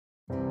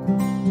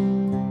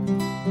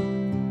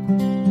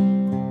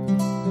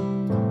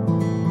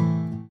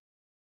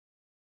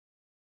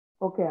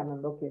Okay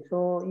Anand. Okay, so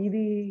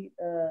ఇది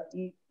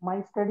ఈ my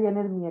study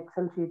అనేది మీ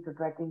XL sheet,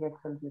 tracking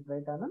XL sheet,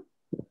 right Anand?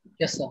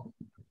 Yes sir.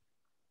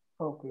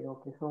 Okay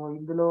okay, so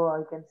ఇందులో I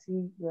can see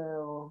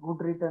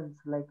good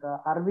returns like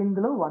Arvind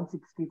లో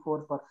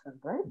 164%,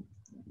 right?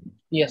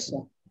 Yes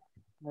sir.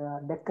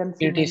 Deccan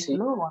cements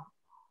లో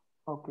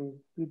okay,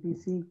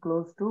 PTC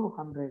close to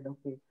 100.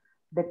 Okay,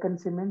 Deccan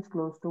cements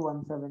close to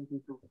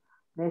 172,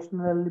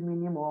 national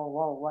aluminium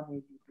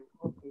 182.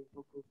 Okay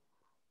okay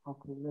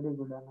okay, very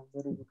good అన్న,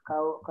 very good.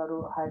 Karu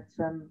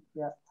Hudson,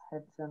 yeah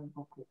Hudson,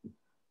 okay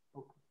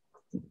okay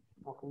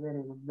okay,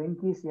 very good.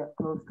 Venky's, yeah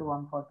close to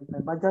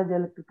 145. Bajaj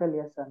electrical,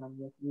 yes అన్న,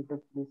 yes we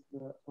took this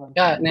one.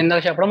 నేను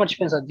చెప్పడం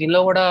మర్చిపోయాను sir,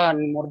 దీనిలో కూడా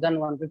more than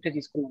 150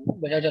 తీసుకున్నాను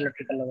Bajaj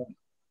electrical లో.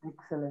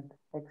 Excellent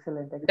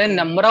excellent.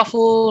 Number of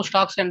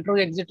stocks enter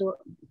exit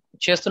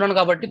చేస్తున్నాను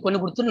కాబట్టి కొన్ని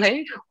గుర్తున్నాయి,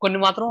 కొన్ని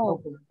మాత్రం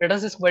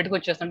రిటర్న్స్ తీసుకు బయటకు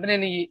వచ్చేస్తాను. అంటే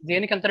నేను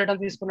దేనికి ఎంత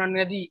రిటర్న్ తీసుకున్నాను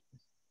అనేది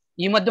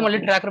ఈ మధ్య మళ్ళీ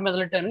ట్రాకర్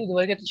మొదలెట్టాను, ఇది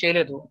వరకు అయితే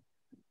చేయలేదు.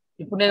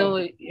 ఇప్పుడు నేను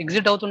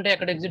ఎగ్జిట్ అవుతుంటే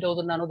ఎక్కడ ఎగ్జిట్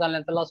అవుతున్నాను, దానిలో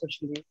ఎంత లాస్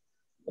వచ్చింది,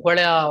 ఒకవేళ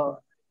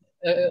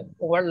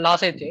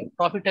లాస్ అయితే,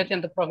 ప్రాఫిట్ అయితే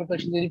ఎంత ప్రాఫిట్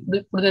వచ్చింది,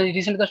 ఇప్పుడు నేను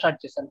రీసెంట్ గా స్టార్ట్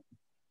చేశాను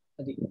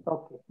అది.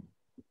 Okay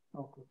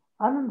okay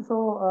Anand, so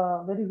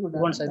very good.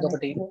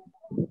 ఒకటి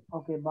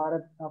okay,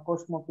 Bharat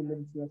కోస్మో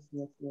films, yes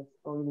yes yes,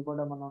 so ఇది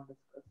కూడా మనం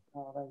discuss,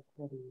 right,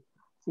 very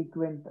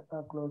sequent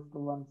close to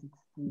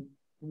 160,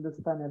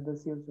 Hindustan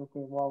అడ్రెసివ్స్,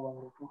 okay, wow,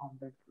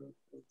 200 close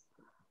to,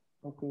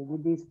 okay,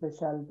 విధి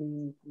స్పెషాలిటీ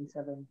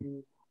 370.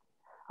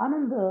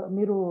 ఆనంద్,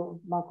 మీరు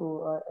మాకు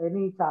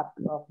any chart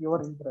of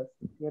your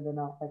interest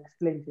ఏదైనా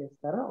ఎక్స్ప్లెయిన్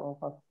చేస్తారా?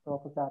 ఫస్ట్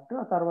ఒక చార్ట్,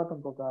 ఆ తర్వాత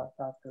ఇంకొక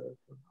చార్ట్.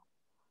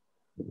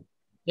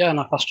 యా,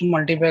 నా ఫస్ట్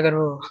మల్టీప్యాగర్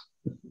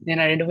నేను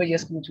ఐడెంటిఫై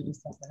చేసుకుని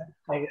చూపిస్తాను sir,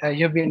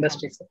 IOB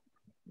industries.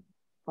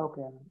 Okay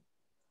Anand.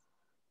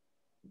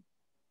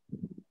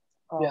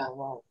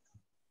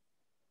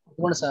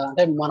 ఇవ్వండి సార్.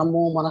 అంటే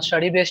మన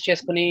స్టడీ బేస్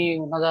చేసుకుని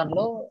ఉన్న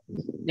దాంట్లో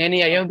నేను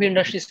ఈ ఐఓబి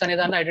ఇండస్ట్రీస్ అనే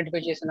దాన్ని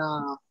ఐడెంటిఫై చేసిన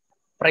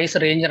ప్రైస్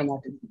రేంజ్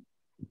అనమాట.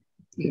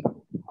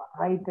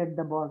 Right at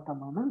the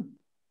bottom Anand.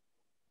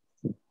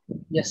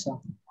 Yes sir.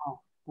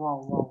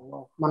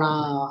 మన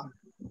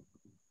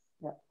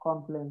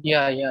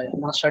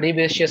మన స్టడీ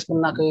బేస్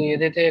చేసుకుని నాకు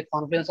ఏదైతే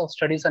కాన్ఫిడెన్స్ ఆఫ్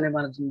స్టడీస్ అనే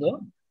మనది ఉందో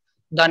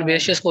దాన్ని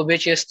బేస్ చేసుకు ఒబే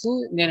చేస్తూ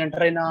నేను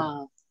ఎంటర్ అయిన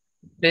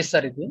ప్లేస్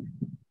సార్ ఇది.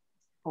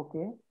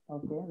 ఓకే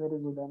ఓకే, వెరీ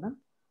గుడ్ అన్న.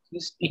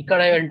 ఇక్కడ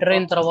ఎంటర్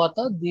అయిన తర్వాత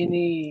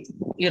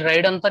ఈ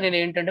రైడ్ అంతా నేను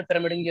ఏంటంటే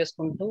పిరమిడింగ్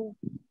చేసుకుంటూ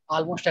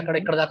ఆల్మోస్ట్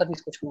ఇక్కడ దాకా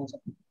తీసుకొచ్చుకున్నాను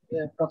సార్.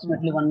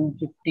 Approximately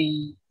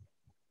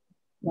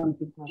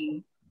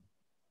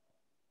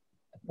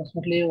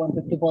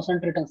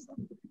 150% returns.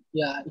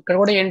 యా, ఇక్కడ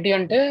కూడా ఏంటి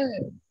అంటే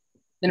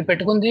నేను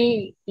పెట్టుకుంది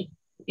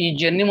ఈ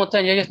జర్నీ మొత్తం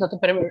ఎంజాయ్ చేసిన తర్వాత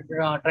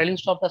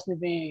ట్రైలింగ్ స్టాప్ లాస్ ని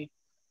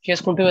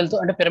చేసుకుంటూ వెళ్తూ,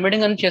 అంటే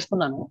పిరమిడింగ్ అని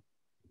చేసుకున్నాను.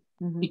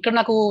 ఇక్కడ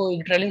నాకు ఈ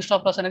ట్రైలింగ్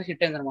స్టాప్ లాస్ అనేది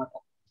హిట్ అయింది అనమాట.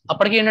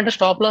 అప్పటికి ఏంటంటే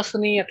స్టాప్ లాస్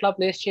ని ఎట్లా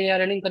ప్లేస్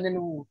చేయాలని ఇంకా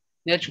నేను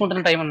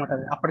నేర్చుకుంటున్న టైం అనమాట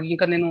అది. అప్పటికి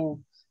ఇంకా నేను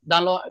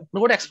దానిలో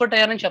ఇప్పుడు కూడా ఎక్స్పర్ట్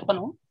అయ్యానని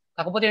చెప్పను,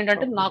 కాకపోతే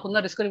ఏంటంటే నాకున్న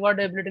రిస్క్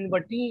రివార్డ్ ఎబిలిటీని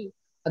బట్టి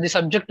అది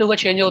సబ్జెక్టివ్ గా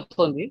చేంజ్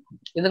అవుతుంది.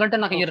 ఎందుకంటే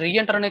నాకు ఈ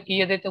రీఎంటర్ అనే కీ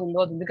ఏదైతే ఉందో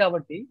అది ఉంది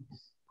కాబట్టి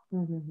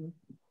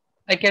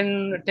I can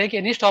take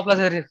any stop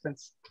loss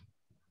reference.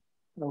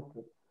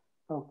 Okay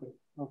okay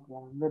okay,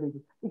 very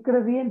good. ఇక్కడ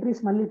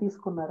రీఎంట్రీస్ మళ్ళీ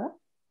తీసుకున్నారా?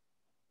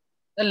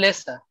 లేదు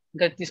సార్,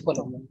 ఇంకా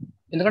తీసుకోలేదు.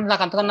 ఎందుకంటే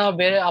నాకు అంతకన్నా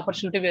వేరే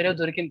ఆపర్చునిటీ వేరే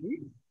దొరికింది.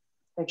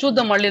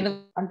 చూద్దాం మళ్ళీ.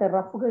 అంటే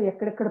రఫ్ గా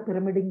ఎక్కడెక్కడ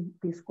పిరమిడింగ్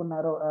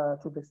తీసుకున్నారో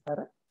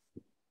చూపిస్తారా?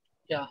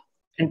 యా,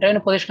 ఎంటర్ అయిన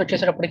పొజిషన్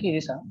వచ్చేసేటప్పటికి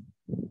ఇది సార్,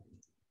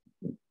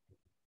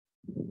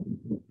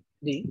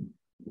 ఇది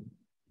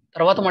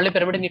తర్వాత మళ్ళీ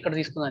పిరమిడింగ్ ఇక్కడ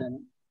తీసుకున్నాను నేను.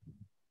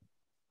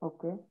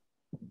 ఓకే,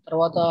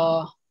 తర్వాత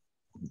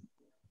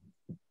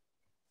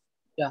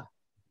యా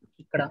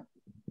ఇక్కడ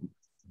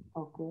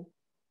ఓకే,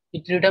 ఈ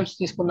 3 times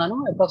తీసుకున్నాను.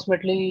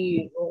 అప్రాక్సిమేట్లీ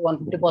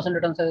 150%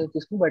 రిటర్న్స్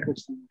తీసుకుని బయటకు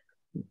వచ్చింది.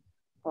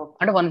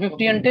 అంటే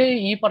 150 అంటే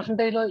ఈ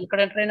పర్సెంటేజ్ లో ఇక్కడ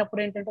ఎంటర్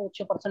అయినప్పుడు ఏంటంటే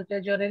వచ్చే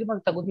పర్సెంటేజ్ అనేది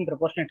మనకు తగ్గుతుంది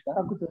ప్రపోర్షనేట్ గా.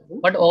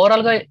 బట్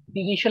ఓవరాల్ గా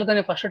ఇనిషియల్ గా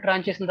ఫస్ట్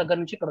ట్రాన్ చేసిన దగ్గర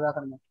నుంచి ఇక్కడ దాకా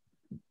అనమాట.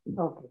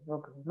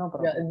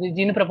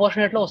 దీని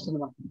ప్రపోర్షనేట్ లో వస్తుంది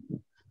మనకు.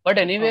 బట్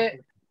ఎనీవే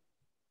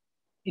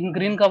ఇన్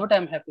గ్రీన్ కాబట్టి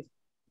I'm happy.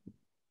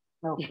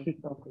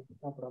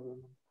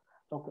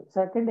 Okay,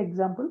 second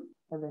example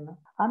ఏదైనా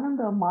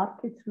ఆనంద్,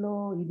 మార్కెట్స్ లో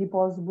ఇది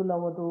పాసిబుల్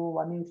అవ్వదు,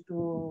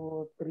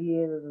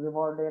 1:3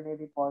 రివార్డ్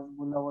అనేది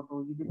పాసిబుల్ అవ్వదు,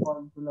 ఇది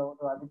పాసిబుల్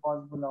అవ్వదు, అది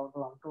పాసిబుల్ అవ్వదు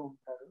అంటూ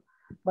ఉంటారు.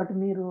 బట్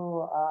మీరు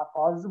ఆ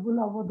పాసిబుల్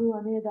అవ్వదు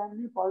అనే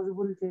దాన్ని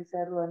పాసిబుల్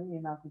చేశారు అని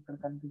నాకు ఇక్కడ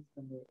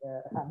కనిపిస్తుంది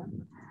ఆనంద్.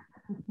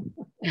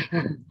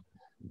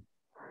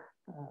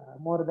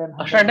 మోర్ దెన్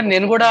అంటే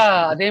నేను కూడా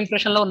అదే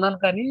ఇంప్రెషన్ లో ఉన్నాను,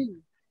 కానీ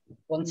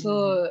వన్స్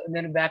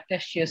నేను బ్యాక్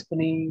టెస్ట్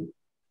చేసుకుని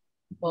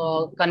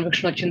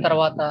కన్విక్షన్ వచ్చిన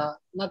తర్వాత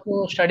నాకు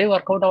స్టడీ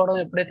వర్కౌట్ అవ్వడం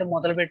ఎప్పుడైతే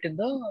మొదలు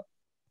పెట్టిందో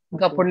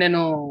ఇంకా అప్పుడు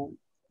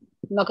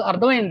నాకు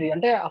అర్థమైంది.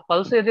 అంటే ఆ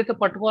పల్స్ ఏదైతే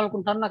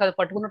పట్టుకోవాలనుకుంటానో నాకు అది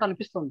పట్టుకున్నట్టు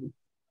అనిపిస్తుంది.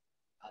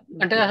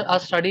 అంటే ఆ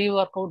స్టడీ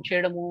వర్కౌట్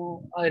చేయడము,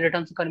 ఆ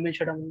రిటర్న్స్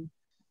కనిపించడము,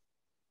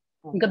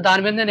 ఇంకా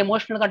దాని మీద నేను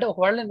ఎమోషనల్ గా, అంటే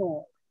ఒకవేళ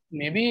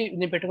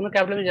నేను పెట్టుకున్న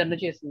క్యాపిటల్ మీద జర్నీ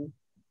చేసి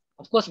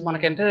కోర్స్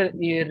మనకంటే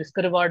ఈ risk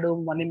reward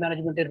money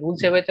management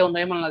rules ఏవైతే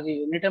ఉన్నాయో మనం అది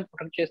ఎనీ టైం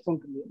ప్రొటెక్ట్ చేస్తూ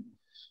ఉంటుంది.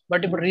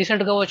 బట్ ఇప్పుడు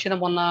రీసెంట్ గా వచ్చిన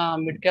మొన్న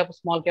mid cap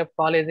small cap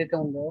fall ఏదైతే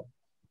ఉందో,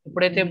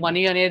 ఎప్పుడైతే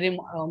మనీ అనేది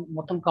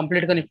మొత్తం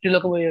కంప్లీట్ గా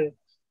నిఫ్టీలోకి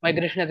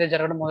మైగ్రేషన్ అయితే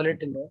జరగడం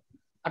మొదలెట్టిందో,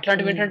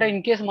 అట్లాంటివి ఏంటంటే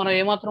ఇన్ కేసు మనం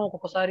ఏమాత్రం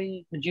ఒక్కొక్కసారి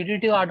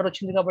జీడీటీ ఆర్డర్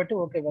వచ్చింది కాబట్టి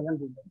ఓకే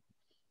వెళ్ళండి.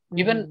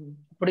 ఈవెన్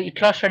ఇప్పుడు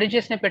ఇట్లా స్టడీ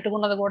చేసి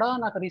పెట్టుకున్నది కూడా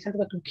నాకు రీసెంట్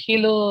గా క్విక్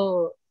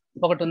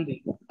ఒకటి ఉంది.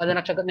 అది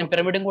నాకు చక్కగా నేను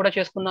పిరమిడింగ్ కూడా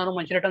చేసుకున్నాను,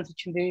 మంచి రిటర్న్స్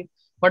ఇచ్చింది.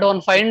 బట్ వన్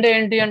ఫైన్ డే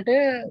ఏంటి అంటే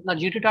నా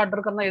జీటీటీ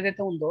ఆర్డర్ కన్నా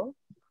ఏదైతే ఉందో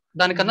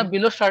దానికన్నా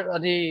బిలో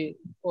అది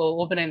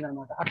ఓపెన్ అయింది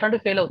అనమాట.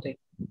 అట్లాంటివి ఫెయిల్ అవుతాయి.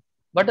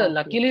 బట్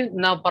లక్కీలీ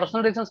నా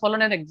పర్సనల్ రీజన్స్ వల్ల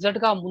నేను ఎగ్జాక్ట్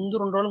గా ముందు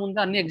 2 రోజుల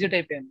ముందు అన్ని ఎగ్జిట్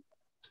అయిపోయాను.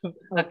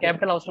 నాకు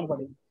క్యాపిటల్ అవసరం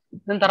పడి.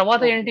 దాని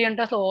తర్వాత ఏంటి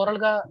అంటే అసలు ఓవరాల్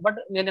గా బట్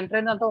నేను ఎంటర్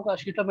అయిందంతా ఒక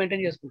షీట్ లో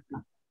మెయింటైన్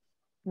చేసుకుంటున్నాను.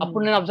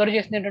 అప్పుడు నేను అబ్జర్వ్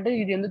చేసింది ఏంటంటే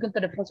ఇది ఎందుకు ఇంత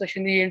డిఫరెన్స్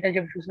వచ్చింది ఏంటి అని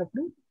చెప్పి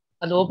చూసినప్పుడు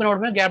అది ఓపెన్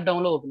అవడమే గ్యాప్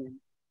డౌన్ లో ఓపెన్ అయింది.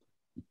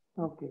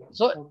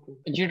 సో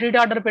జీటీటీ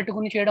ఆర్డర్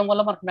పెట్టుకుని చేయడం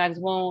వల్ల మనకు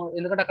మాక్సిమం,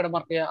 ఎందుకంటే అక్కడ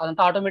మనకి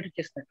అదంతా ఆటోమేటిక్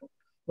చేసినట్టు.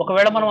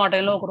 ఒకవేళ మనం ఆ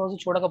టైంలో ఒక రోజు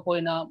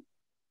చూడకపోయినా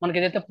మనకి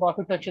ఏదైతే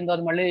ప్రాఫిట్ వచ్చిందో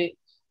అది మళ్ళీ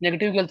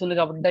నెగిటివ్కి వెళ్తుంది.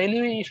 కాబట్టి డైలీ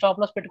స్టాప్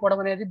లాస్ పెట్టుకోవడం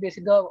అనేది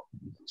బేసిక్ గా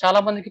చాలా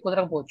మందికి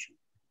కుదరకపోవచ్చు,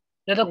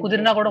 లేదా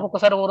కుదిరినా కూడా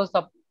ఒక్కొక్కసారి ఓ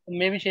రోజు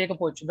మేబీ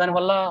చేయకపోవచ్చు.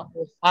 దానివల్ల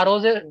ఆ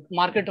రోజే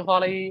మార్కెట్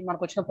ఫాల్ అయ్యి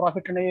మనకు వచ్చిన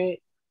ప్రాఫిట్ అనేది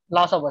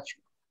లాస్ అవ్వచ్చు.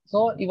 సో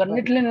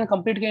ఇవన్నిటిని నేను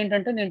కంప్లీట్ గా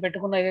ఏంటంటే నేను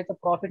పెట్టుకున్న ఏదైతే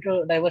ప్రాఫిట్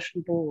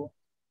డైవర్షన్ టు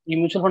ఈ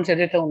మ్యూచువల్ ఫండ్స్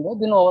ఏదైతే ఉందో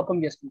దీన్ని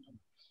ఓవర్కమ్ చేసుకుంటాను.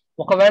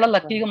 ఒకవేళ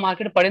లక్కీగా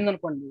మార్కెట్ పడింది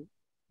అనుకోండి,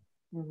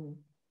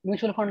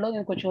 మ్యూచువల్ ఫండ్ లో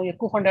నేను కొంచెం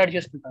ఎక్కువ ఫండ్ యాడ్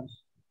చేసుకుంటాను.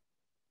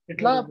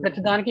 ఇట్లా ప్రతి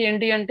దానికి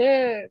ఏంటి అంటే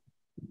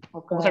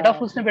ఒక సెట్ ఆఫ్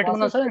రూల్స్ ని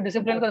పెట్టుకున్నాను సార్,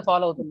 డిసిప్లిన్ గా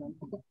ఫాలో అవుతున్నాను.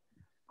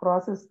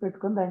 ప్రాసెస్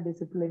పెట్టుకుని దాన్ని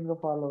డిసిప్లిన్ గా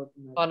ఫాలో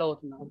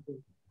అవుతున్నాను.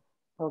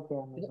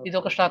 ఇది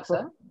ఒక స్టాక్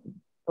సార్.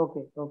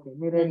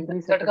 మీరు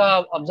ఎగ్జాక్ట్ గా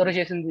అబ్జర్వ్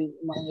చేసింది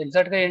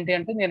ఎగ్జాక్ట్ గా ఏంటి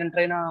అంటే నేను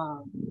ఎంటర్ అయిన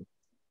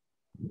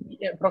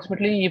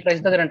అప్రాక్సిమేట్లీ ఈ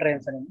ప్రైస్ దగ్గర ఎంటర్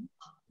అయ్యాను సార్ నేను.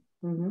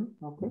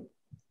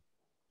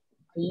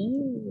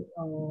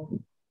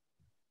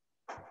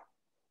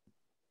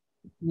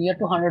 నియర్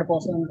టు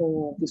 100%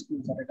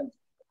 తీసుకున్నాను sir return.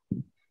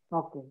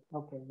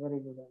 Very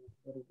good.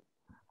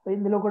 So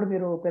ఇందులో కూడా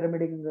మీరు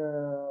పిరమిడింగ్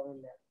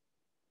వెళ్ళారు?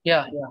 యా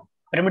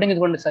పిరమిడింగ్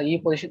ఇదిగోండి సార్, ఈ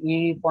పొజిషన్ ఈ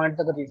పాయింట్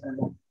దగ్గర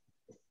చేశాను.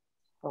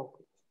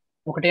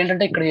 ఒకటి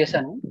ఏంటంటే ఇక్కడ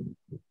చేశాను,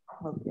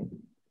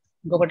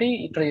 ఇంకొకటి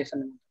ఇక్కడ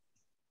చేశాను.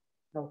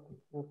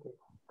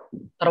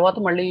 తర్వాత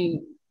మళ్ళీ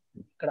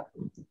ఇక్కడ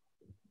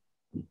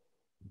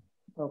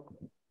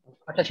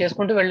అట్లా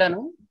చేసుకుంటూ వెళ్ళాను.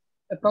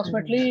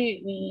 అప్రాక్సిమేట్లీ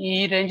ఈ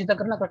రేంజ్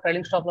దగ్గర నాకు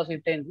ట్రైలింగ్ స్టాప్ లాస్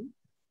హిట్ అయింది,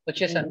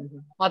 వచ్చేసాను.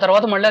 ఆ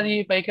తర్వాత మళ్ళీ అది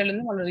పైకి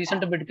వెళ్ళింది. మళ్ళీ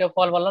రీసెంట్ బిడ్ క్యాప్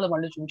ఫాల్ వల్ల అది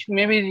మళ్ళీ చూపించింది.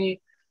 మేబీ ఇది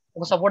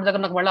ఒక సపోర్ట్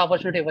దగ్గర నాకు మళ్ళీ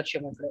ఆపర్చునిటీ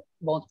ఇవ్వచ్చేమో ఇప్పుడే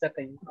బౌన్స్ బ్యాక్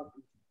అయ్యి.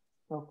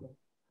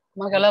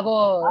 మనకు ఎలాగో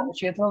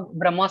చేతిలో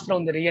బ్రహ్మాస్త్రం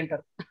ఉంది,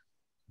 రీఎంటర్.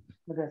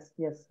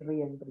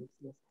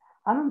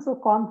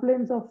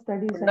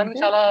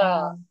 చాలా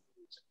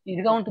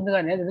ఇదిగా ఉంటుంది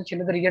కానీ అది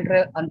చిన్నది రీఎంటర్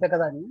అంతే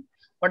కదా అని.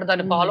 బట్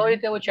దాన్ని ఫాలో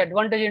అయితే వచ్చే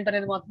అడ్వాంటేజ్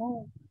ఏంటనేది మాత్రం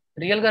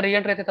రియల్ గా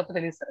రీఎంటర్ అయితే తప్ప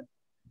తెలియదు సార్.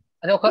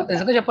 అది ఒక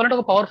నిజంగా చెప్పాలంటే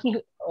ఒక పవర్ఫుల్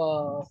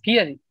కీ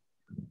అది.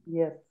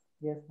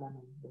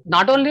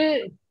 Not only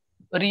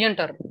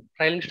re-enter,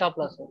 trailing stop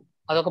loss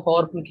అదొక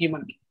పవర్ఫుల్ కీ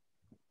మనకి.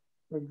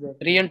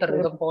 రీఎంటర్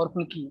ఇదొక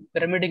పవర్ఫుల్ కీ,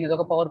 పిరమిడింగ్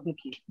ఇదొక పవర్ఫుల్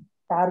కీ.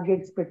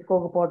 టార్గెట్స్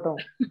పెట్టుకోకపోవటం.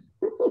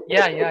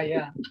 యా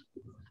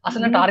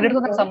అసలు నా టార్గెట్ తో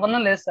నాకు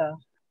సంబంధం లేదు సార్,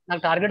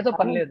 నాకు టార్గెట్ తో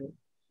పని లేదు.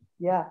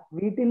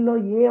 వీటిల్లో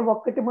ఏ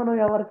ఒక్కటి మనం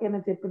ఎవరికైనా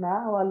చెప్పినా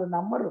వాళ్ళు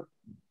నమ్మరు.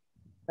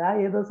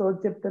 ఏదో సోది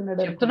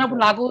చెప్తున్నప్పుడు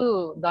నాకు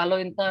దానిలో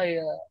ఇంత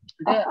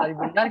అంటే అది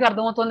వినడానికి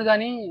అర్థమవుతుంది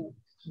కానీ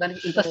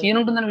దానికి ఇంత సీన్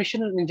ఉంటుందనే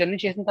విషయం నేను జర్నీ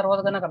చేసిన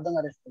తర్వాత నాకు అర్థం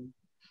కాలేస్తుంది.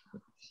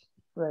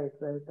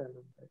 రైట్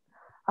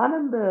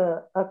ఆనంద్,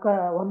 ఒక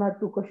 1 or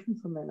 2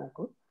 క్వశ్చన్స్ ఉన్నాయి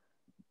నాకు.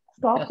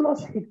 స్టాప్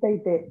లాస్ హిట్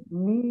అయితే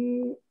మీ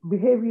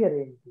బిహేవియర్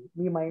ఏంటి,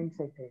 మీ మైండ్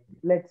సెట్ ఏంటి?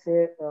 లెట్స్ సే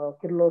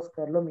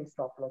కిర్లోస్కర్ లో మీ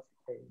స్టాప్ లాస్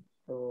హిట్ అయింది.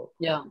 So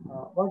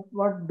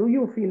what do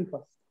you feel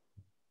first?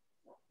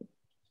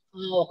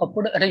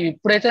 ఒకప్పుడు అంటే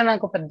ఇప్పుడైతే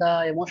నాకు పెద్ద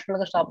ఎమోషనల్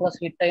గా స్టాప్ లాస్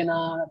హిట్ అయినా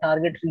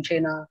టార్గెట్ రీచ్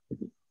అయినా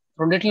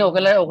రెండింటిని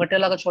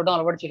ఒకటేలాగా చూడడం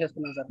అలవాటు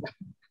చేసేస్తున్నాను సార్.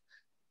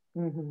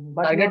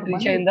 టార్గెట్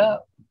రీచ్ అయిందా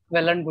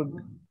well and good.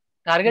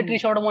 Target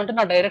reach అవడం అంటే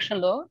నా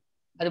డైరెక్షన్ లో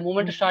అది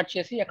మూమెంట్ స్టార్ట్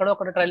చేసి ఎక్కడో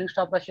ఒక ట్రైలింగ్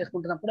స్టాప్ లాస్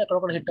చేసుకుంటున్నప్పుడు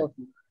ఎక్కడొకటి హిట్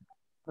అవుతుంది.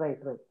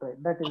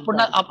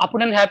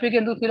 అప్పుడు నేను హ్యాపీగా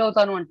ఎందుకు ఫీల్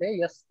అవుతాను అంటే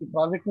ఎస్ ఈ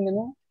ప్రాఫిట్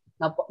నేను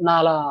నా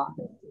అలా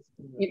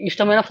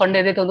ఇష్టమైన ఫండ్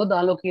ఏదైతే ఉందో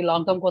దానిలోకి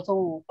లాంగ్ టర్మ్ కోసం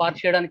పార్ట్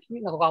చేయడానికి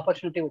నాకు ఒక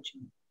ఆపర్చునిటీ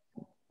వచ్చింది,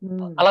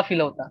 అలా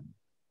ఫీల్ అవుతా.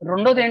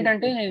 రెండోది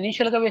ఏంటంటే నేను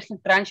ఇనిషియల్ గా వేసిన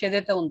ట్రాన్స్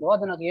ఏదైతే ఉందో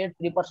అది నాకు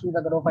 3%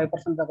 దగ్గర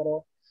 5% దగ్గర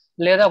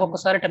లేదా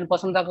ఒక్కొక్కసారి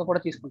 10% దాకా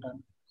కూడా తీసుకుంటాను.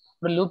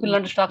 ఇప్పుడు లూపిల్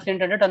లాంటి స్టాక్స్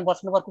ఏంటంటే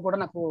 10% వరకు కూడా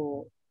నాకు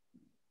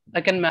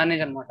ఐ కెన్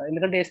మేనేజ్ అనమాట.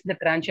 ఎందుకంటే వేసింది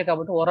ట్రాన్సే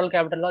కాబట్టి ఓవరాల్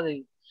క్యాపిటల్ లో అది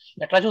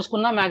ఎట్లా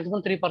చూసుకున్నా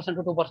మాక్సిమం 3%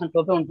 2%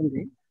 లోపే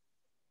ఉంటుంది.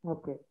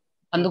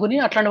 అందుకని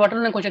అట్లాంటి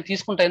వాటిలో నేను కొంచెం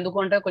తీసుకుంటా.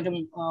 ఎందుకంటే కొంచెం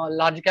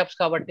లార్జ్ క్యాప్స్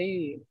కాబట్టి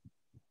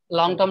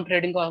లాంగ్ టర్మ్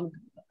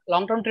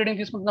ట్రేడింగ్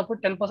తీసుకుంటున్నప్పుడు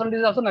 10%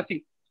 is also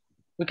nothing.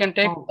 You can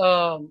take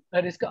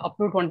risk up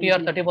to 20 or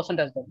 30%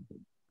 as well.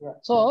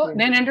 So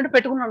నేను ఏంటంటే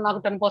పెట్టుకున్నాను, నాకు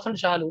 10%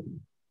 చాలు.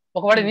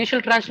 ఒకవేళ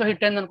ఇనిషియల్ ట్రాన్స్ లో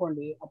హిట్ అయింది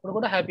అనుకోండి అప్పుడు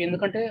కూడా హ్యాపీ,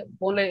 ఎందుకంటే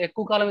ఫోన్లో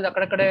ఎక్కువ కాలం ఇది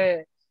అక్కడక్కడే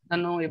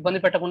నన్ను ఇబ్బంది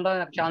పెట్టకుండా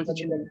నాకు ఛాన్స్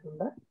ఇచ్చింది.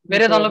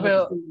 వేరే దానిలో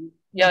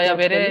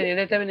వేరే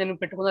ఏదైతే నేను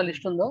పెట్టుకున్న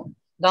లిస్ట్ ఉందో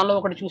దానిలో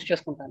ఒకటి చూస్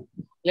చేసుకుంటాను.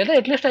 లేదా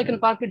at least I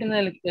can park it in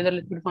either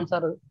liquid funds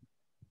are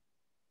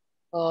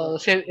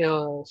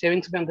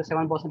savings bank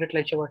 7% ఇట్లా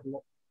ఇచ్చే వాటిలో,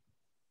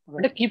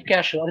 అంటే కీప్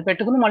క్యాష్ అది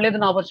పెట్టుకుని మళ్ళీ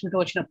ఏదైనా ఆపర్చునిటీ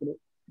వచ్చినప్పుడు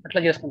అట్లా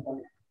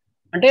చేసుకుంటాను.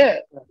 అంటే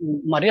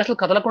మరి అసలు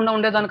కదలకుండా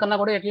ఉండేదానికన్నా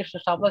కూడా అట్లీస్ట్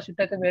స్టాప్ లాస్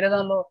హిట్ అయితే వేరే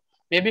దానిలో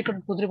మేబీ ఇక్కడ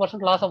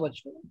 2-3% లాస్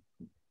అవ్వచ్చు.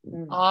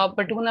 ఆ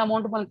పెట్టుకునే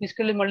అమౌంట్ మనం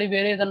తీసుకెళ్లి మళ్ళీ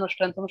వేరే ఏదైనా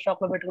స్ట్రెంత్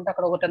స్టాక్ లో పెట్టుకుంటే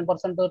అక్కడ ఒక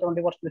 10%,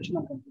 20% వచ్చింది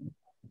అనుకుంటుంది.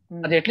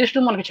 అది అట్లీస్ట్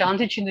మనకి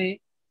ఛాన్స్ ఇచ్చింది,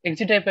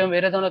 ఎగ్జిట్ అయిపోయాం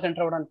వేరే దానిలోకి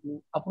ఎంటర్ అవ్వడానికి,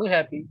 అప్పుడు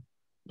హ్యాపీ.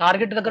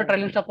 టార్గెట్ దగ్గర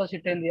ట్రైలింగ్ స్టాప్ లాస్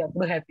హిట్ అయింది,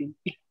 అప్పుడు హ్యాపీ.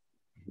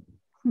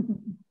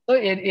 సో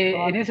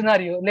ఎనీ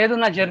సినారియో లేదు,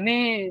 నా జర్నీ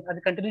అది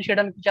కంటిన్యూ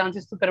చేయడానికి ఛాన్స్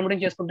ఇస్తూ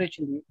పిరమిడింగ్ చేసుకుంటూ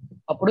ఇచ్చింది,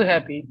 అప్పుడు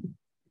హ్యాపీ.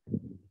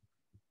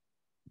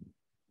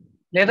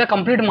 లేదా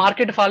కంప్లీట్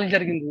మార్కెట్ ఫాల్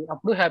జరిగింది,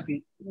 అప్పుడు హ్యాపీ.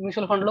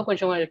 మ్యూచువల్ ఫండ్ లో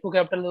కొంచెం ఎక్కువ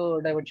క్యాపిటల్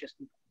డైవర్ట్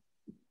చేస్తుంది.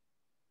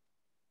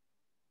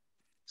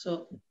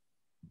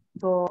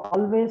 సో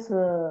ఆల్వేస్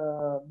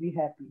బీ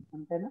హ్యాపీ,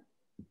 అంతేనా?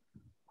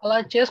 అలా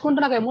చేసుకుంటే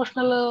నాకు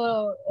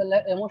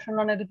ఎమోషన్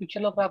అనేది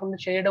పిక్చర్ లో కాకుండా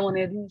చేయడం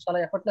అనేది చాలా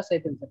ఎఫర్ట్లెస్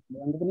అయిపోయింది సార్.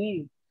 అందుకని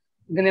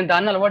ఇంకా నేను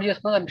దాన్ని అలవాటు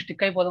చేసుకుని దానికి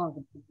స్టిక్ అయిపోదాం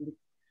అనుకుంటున్నాను.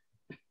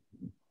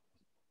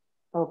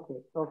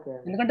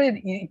 ఎందుకంటే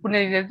ఇప్పుడు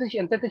నేను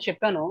ఎంతైతే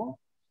చెప్పానో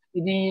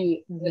ఇది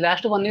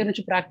లాస్ట్ 1 year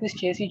నుంచి ప్రాక్టీస్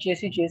చేసి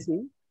చేసి చేసి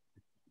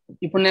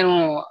ఇప్పుడు నేను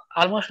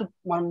ఆల్మోస్ట్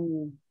మనం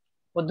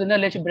పొద్దున్నే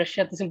లేచి బ్రష్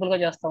ఎంత సింపుల్ గా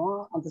చేస్తామో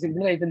అంత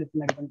సింపుల్ గా అయిపోయింది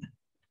ఇప్పుడు నాకు.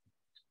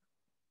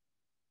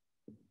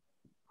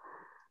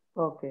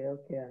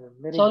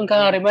 సో ఇంకా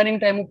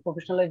రిమైనింగ్ టైం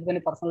ప్రొఫెషనల్ లైఫ్ కానీ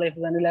పర్సనల్ లైఫ్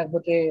కానీ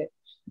లేకపోతే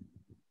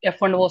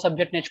F&O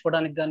సబ్జెక్ట్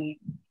నేర్చుకోవడానికి కానీ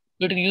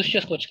వీటికి యూజ్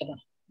చేసుకోవచ్చు కదా.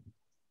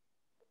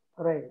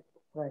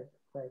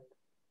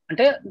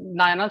 అంటే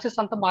నా అనాలిసిస్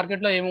అంతా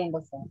మార్కెట్ లో ఏమి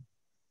ఉండదు sir,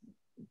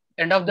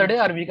 end of the day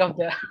or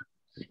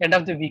end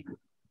of the week.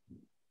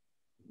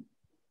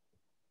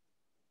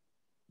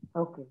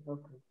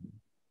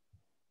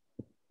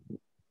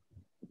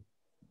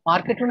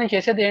 Market లో నేను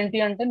చేసేది ఏంటి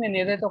అంటే, నేను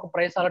ఏదైతే ఒక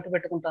ప్రైస్ అలర్ట్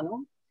పెట్టుకుంటానో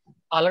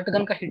అలర్ట్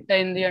కనుక హిట్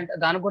అయింది అంటే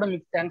దానికి కూడా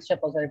మీకు థ్యాంక్స్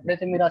చెప్పాలి సార్.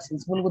 ఎప్పుడైతే మీరు ఆ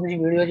సెన్సిబుల్ గురించి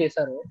వీడియో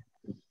చేశారో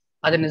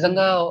అది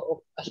నిజంగా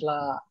అసలు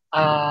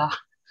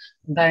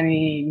దాని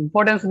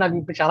ఇంపార్టెన్స్ నాకు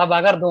ఇప్పుడు చాలా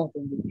బాగా అర్థం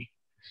అవుతుంది.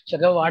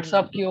 చక్కగా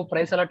వాట్సాప్ కి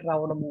ప్రైస్ అలర్ట్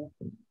రావడము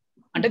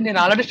అంటే నేను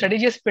ఆల్రెడీ స్టడీ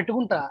చేసి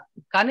పెట్టుకుంటా,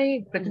 కానీ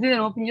ప్రతిదీ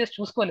నేను ఓపెన్ చేసి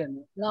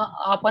చూసుకోలేను.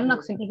 ఆ పని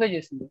నాకు సింప్లిఫై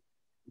చేసింది.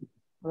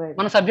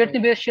 మన సబ్జెక్ట్ ని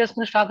బేస్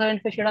చేసుకుని స్టాక్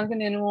ఐడెంటిఫై చేయడానికి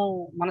నేను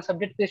మన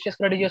సబ్జెక్ట్ బేస్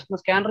చేసుకుని రెడీ చేసుకున్న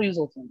స్కానర్ యూజ్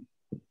అవుతుంది,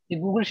 ఈ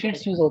గూగుల్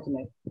షీట్స్ యూజ్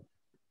అవుతున్నాయి.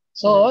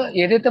 సో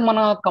ఏదైతే మన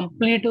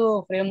కంప్లీట్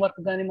ఫ్రేమ్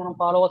వర్క్ కానీ మనం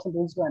ఫాలో అవ్వాల్సిన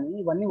రూల్స్ కానీ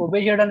ఇవన్నీ ఒబే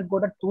చేయడానికి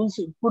కూడా టూల్స్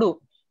ఇప్పుడు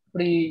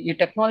ఈ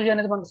టెక్నాలజీ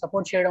అనేది మనకు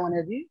సపోర్ట్ చేయడం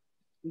అనేది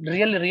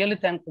రియల్లీ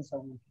థ్యాంక్ఫుల్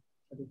సార్.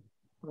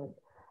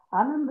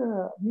 ఆనంద్,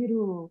 మీరు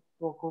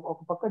ఒక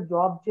పక్క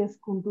జాబ్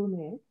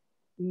చేసుకుంటూనే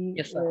ఈ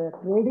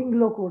ట్రేడింగ్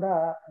లో కూడా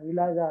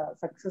ఇలాగా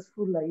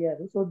సక్సెస్ఫుల్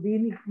అయ్యారు. సో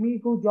దీనికి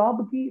మీకు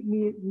జాబ్ కి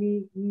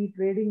మీ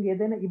ట్రేడింగ్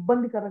ఏదైనా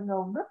ఇబ్బందికరంగా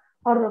ఉందా,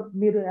 ఆర్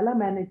మీరు ఎలా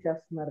మేనేజ్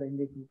చేస్తున్నారు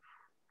రెండింటిని?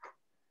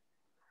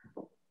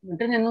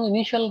 అంటే నేను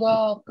ఇనీషియల్ గా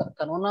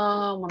కరోనా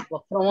మనకు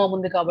వర్క్ ఫ్రమ్ హోమ్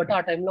ఉంది కాబట్టి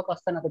ఆ టైంలో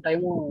కాస్త నాకు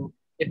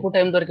ఎక్కువ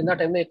టైం దొరికింది. ఆ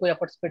టైంలో ఎక్కువ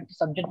ఎఫర్ట్స్ పెట్టి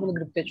సబ్జెక్ట్ మీద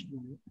గ్రిప్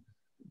తెచ్చుకున్నాను.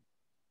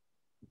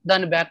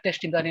 దాని బ్యాక్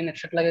టెస్టింగ్ కానీ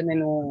నెక్స్ట్ అట్లాగే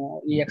నేను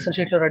ఈ ఎక్సెల్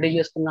షీట్ లో రెడీ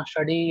చేసుకున్న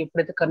స్టడీ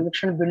ఎప్పుడైతే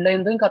కన్విక్షన్ బిల్డ్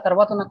అయిందో ఇంకా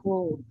తర్వాత నాకు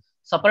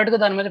సపరేట్ గా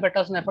దాని మీద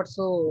పెట్టాల్సిన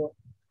ఎఫర్ట్స్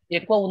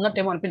ఎక్కువ ఉన్నట్టు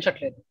ఏమో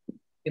అనిపించట్లేదు.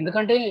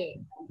 ఎందుకంటే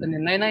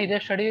నిన్నైనా ఇదే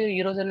స్టడీ,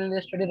 ఈ రోజు అయినా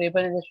ఇదే స్టడీ,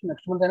 రేపైనా ఇదే స్టడీ,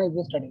 నెక్స్ట్ మంత్ అయినా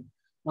ఇదే స్టడీ.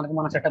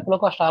 మన సెటప్ లో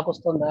ఆ స్టాక్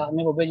వస్తుందా,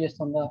 అన్ని ఒబే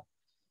చేస్తుందా,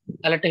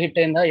 అలర్ట్ హిట్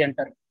అయిందా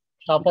ఎంటర్,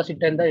 స్టాప్ లాస్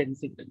హిట్ అయిందా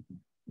ఎగ్జిట్,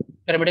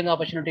 పిరమిడింగ్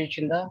ఆపర్చునిటీ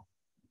ఇచ్చిందా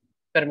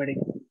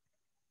పిరమిడింగ్,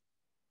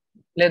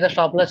 లేదా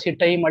స్టాప్ లాస్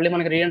హిట్ అయ్యి మళ్ళీ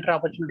మనకి రీఎంటర్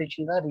ఆపర్చునిటీ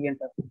ఇచ్చిందా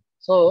రీఎంటర్.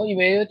 సో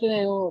ఇవేవైతే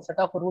నేను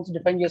సెట్ ఆఫ్ రూల్స్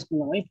డిఫైన్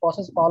చేసుకున్నాను ఈ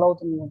ప్రాసెస్ ఫాలో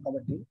అవుతున్నాను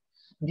కాబట్టి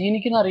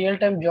దీనికి నా రియల్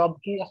టైం జాబ్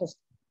కి అసలు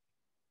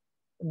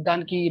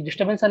దానికి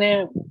డిస్టర్బెన్స్ అనే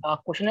ఆ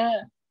క్వశ్చనే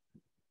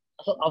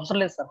అసలు అవసరం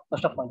లేదు సార్.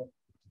 ఫస్ట్ ఆఫ్ ఆల్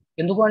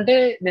ఎందుకు అంటే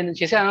నేను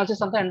చేసే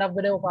అనాలిసిస్ అంతా ఎండ్ ఆఫ్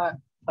ద డే ఒక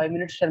 5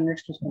 minutes 10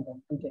 minutes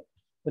చూసుకుంటాను అంతే.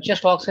 వచ్చే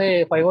స్టాక్స్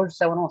 5 or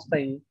 7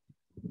 వస్తాయి,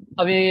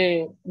 అవి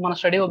మన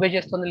స్టడీ ఒబే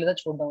చేస్తుంది లేదా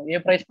చూద్దాం. ఏ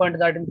ప్రైస్ పాయింట్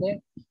దాటితే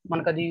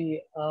మనకు అది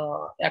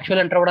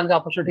యాక్చువల్ ఎంటర్ అవ్వడానికి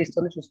ఆపర్చునిటీ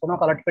ఇస్తుంది చూసుకోవడం,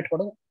 ఒక అలర్ట్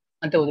పెట్టుకోవడం,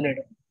 అంతే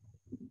వదిలేయడం.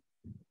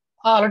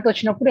 ఆ అలర్ట్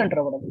వచ్చినప్పుడు ఎంటర్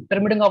అవ్వడం,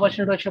 పిరమిడింగ్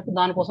ఆపర్చునిటీ వచ్చినప్పుడు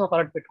దానికోసం ఒక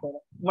అలర్ట్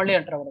పెట్టుకోవడం, మళ్ళీ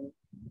ఎంటర్ అవ్వడం.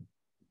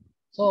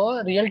 సో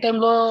రియల్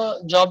టైంలో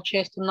జాబ్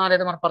చేస్తున్నా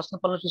లేదా మన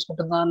పర్సనల్ పనులు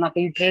చూసుకుంటున్నా నాకు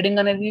ఈ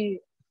ట్రేడింగ్ అనేది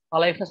ఆ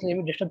లైఫ్ అసలు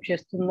ఏమి డిస్టర్బ్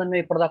చేస్తుందని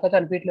ఇప్పటిదాకా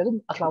అనిపించలేదు,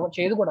 అసలు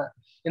చేయదు కూడా.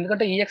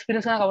 ఎందుకంటే ఈ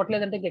ఎక్స్పీరియన్స్ నాకు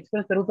అవ్వట్లేదు అంటే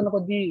ఎక్స్పీరియన్స్ పెరుగుతున్న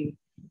కొద్దీ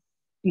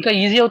ఇంకా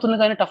ఈజీ అవుతుంది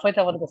కానీ టఫ్ అయితే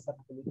అవ్వదు కదా సార్.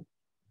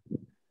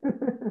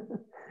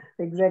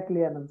 ఎగ్జాక్ట్లీ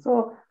అనంత్. సో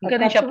ఇంకా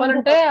నేను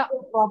చెప్పాలంటే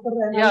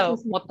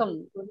మొత్తం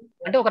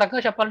అంటే ఒక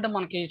రకంగా చెప్పాలంటే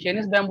మనకి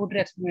చైనీస్ బ్యాంబూ ట్రీ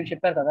ఎక్స్పీరియన్స్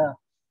చెప్పారు కదా,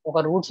 ఒక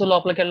రూట్స్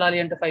లోపలికి వెళ్ళాలి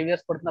అంటే 5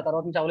 years పడుతున్న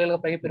తర్వాత నుంచి అవలేలుగా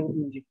పైకి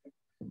పెరుగుతుందని చెప్పి.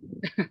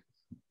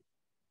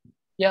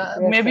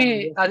 మేబీ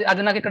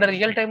అది నాకు ఇక్కడ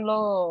రియల్ టైమ్ లో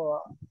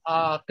ఆ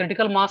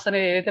క్రిటికల్ మాస్ అనే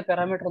ఏదైతే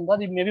పారామీటర్ ఉందో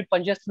అది మేబీ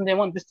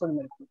పనిచేస్తుందేమో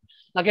అనిపిస్తుంది.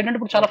 నాకు ఏంటంటే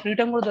ఇప్పుడు చాలా ఫ్రీ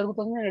టైం కూడా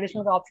దొరుకుతుంది,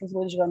 అడిషనల్ గా ఆప్షన్స్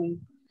గురించి కానీ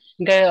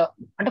ఇంకా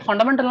అంటే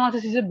fundamental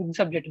analysis is big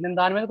subject. నేను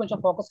దాని మీద కొంచెం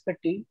ఫోకస్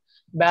పెట్టి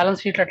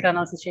బ్యాలెన్స్ షీట్ ఎట్లా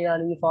అనాలిసిస్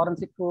చేయాలి,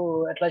 ఫారెన్సిక్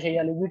ఎట్లా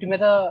చేయాలి, వీటి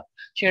మీద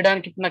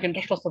చేయడానికి నాకు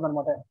ఇంట్రెస్ట్ వస్తుంది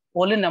అనమాట.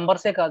 ఓన్లీ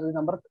నెంబర్సే కాదు,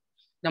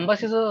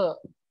 నెంబర్స్ ఇస్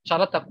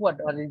చాలా తక్కువ,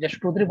 అది జస్ట్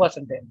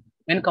 2-3%.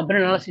 నేను కంపెనీ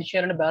అనాలిసిస్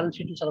చేయాలంటే బ్యాలెన్స్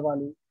షీట్లు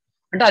చదవాలి.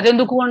 అంటే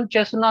అదెందుకు అని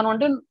చేస్తున్నాను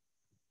అంటే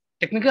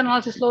టెక్నికల్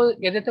అనాలిసిస్ లో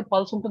ఏదైతే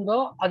పల్స్ ఉంటుందో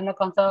అది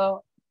నాకు అంత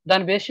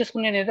దాన్ని బేస్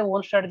చేసుకుని నేను ఏదైతే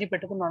ఓన్ స్ట్రాటజీ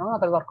పెట్టుకున్నానో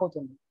అది వర్క్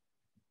అవుతుంది.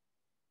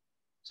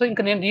 సో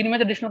ఇంకా నేను దీని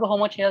మీద అడిషనల్ గా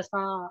హోంవర్క్ చేయాల్సిన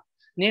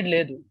నీడ్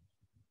లేదు.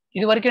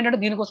 ఇది వరకు ఏంటంటే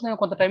దీనికోసం నేను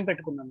కొంత టైం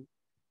పెట్టుకున్నాను.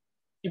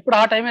 ఇప్పుడు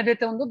ఆ టైం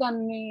ఏదైతే ఉందో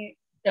దాన్ని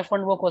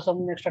F&O కోసం,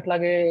 నెక్స్ట్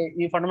అట్లాగే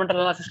ఈ ఫండమెంటల్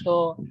అనాలిసిస్ లో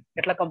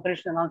ఎట్లా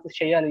కంపెనీస్ అనాలిసిస్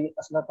చేయాలి,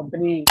 అసలు ఆ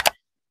company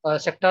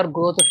sector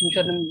growth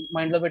future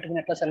mind లో పెట్టుకుని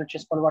ఎట్లా సెలెక్ట్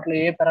చేసుకోవాలి, వాటిలో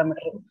ఏ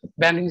పారామీటర్,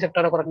 బ్యాంకింగ్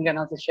సెక్టర్ ఒక రకంగా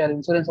అనాలిసిస్ చేయాలి,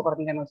 ఇన్సూరెన్స్ ఒక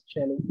రకంగా అనాలిసిస్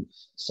చేయాలి.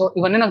 సో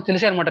ఇవన్నీ నాకు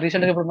తెలిసాయి అనమాట.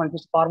 రీసెంట్ గా ఇప్పుడు మనకి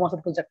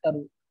ఫార్మాస్యూటికల్ సెక్టర్,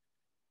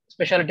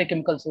 స్పెషాలిటీ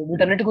కెమికల్స్,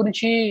 వీటన్నిటి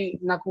గురించి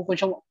నాకు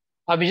కొంచెం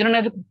ఆ విజన్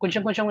అనేది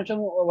కొంచెం కొంచెం కొంచెం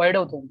వైడ్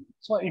అవుతుంది.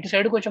 సో ఇటు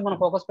సైడ్ కొంచెం మనం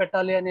ఫోకస్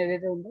పెట్టాలి అనేది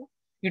ఏదైతే ఉందో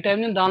ఈ టైం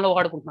నేను దానిలో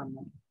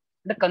వాడుకుంటున్నాను.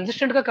 అంటే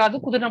కన్సిస్టెంట్ గా కాదు,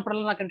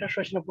 కుదిరినప్పుడల్లా నాకు ఇంట్రెస్ట్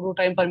వచ్చినప్పుడు,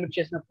 టైం పర్మిట్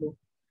చేసినప్పుడు.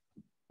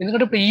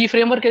 ఎందుకంటే ఇప్పుడు ఈ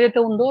ఫ్రేమ్ వర్క్ ఏదైతే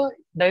ఉందో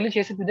డైలీ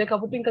చేసేది ఇదే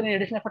కాబట్టి ఇంకా నేను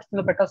ఎడిషనల్ ఎఫర్ట్స్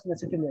కింద పెట్టాల్సిన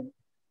నెసిటీ లేదు.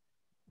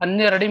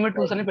 అన్ని రెడీమేడ్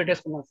టూల్స్ అన్ని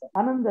పెట్టేసుకున్నాను సార్.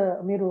 ఆనంద్,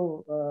 మీరు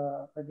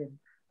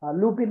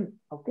Lupin,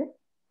 okay,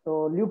 so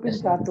Lupin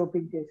chart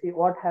open చేసి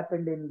వాట్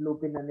హ్యాపెండ్ ఇన్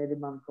లూపిన్ అనేది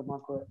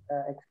మాకు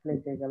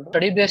ఎక్స్ప్లెయిన్ చేయగలరు?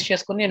 స్టడీ బేస్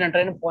చేసుకుని నేను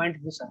ఎంటర్ అయిన పాయింట్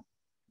చూసాను.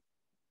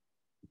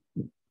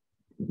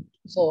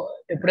 సో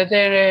ఎప్పుడైతే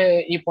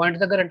ఈ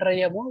పాయింట్ దగ్గర ఎంటర్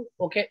అయ్యామో,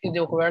 ఓకే ఇది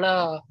ఒకవేళ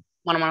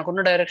మనం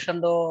అనుకున్న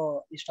డైరెక్షన్ లో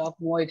ఈ స్టాక్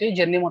మూవ్ అయితే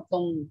జర్నీ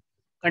మొత్తం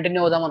కంటిన్యూ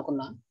అవుదాం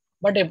అనుకున్నా.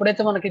 బట్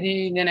ఎప్పుడైతే మనకి ఇది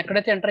నేను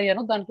ఎక్కడైతే ఎంటర్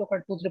అయ్యానో దానికి ఒక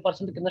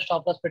 2-3% కింద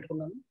స్టాప్ లాస్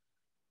పెట్టుకున్నాను.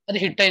 అది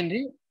హిట్ అయింది,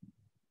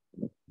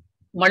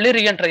 మళ్ళీ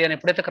రీఎంటర్ అయ్యాను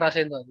ఎప్పుడైతే క్రాస్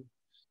అయిందో అది.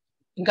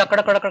 ఇంకా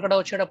అక్కడక్కడ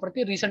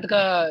వచ్చేటప్పటికి రీసెంట్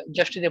గా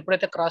జస్ట్ ఇది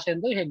ఎప్పుడైతే క్రాస్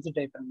అయిందో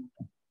ఎగ్జిట్ అయిపోయాను.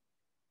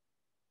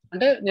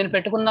 అంటే నేను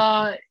పెట్టుకున్న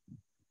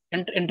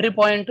ఎంట్రీ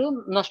పాయింట్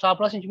నా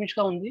స్టాప్ లాస్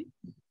ఇంచుమించుగా ఉంది.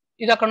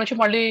 ఇది అక్కడ నుంచి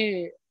మళ్ళీ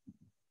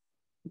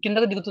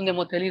కిందకి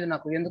దిగుతుందేమో తెలియదు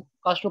నాకు, ఎందుకు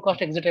కాస్ట్ టు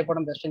కాస్ట్ ఎగ్జిట్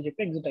అయిపోవడం బెస్ట్ అని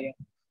చెప్పి ఎగ్జిట్ అయ్యాను.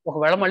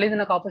 ఒకవేళ మళ్ళీ ఇది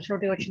నాకు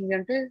ఆపర్చునిటీ వచ్చింది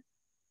అంటే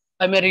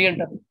I may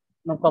re-enter,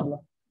 no problem.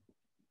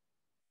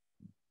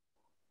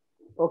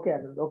 Okay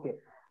Anand, okay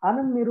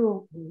Anand, మీరు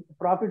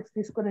ప్రాఫిట్స్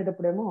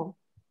తీసుకునేటప్పుడేమో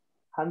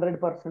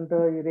 100%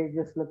 ఈ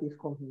రేంజెస్ లో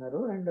తీసుకుంటున్నారు,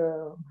 అండ్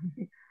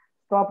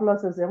స్టాప్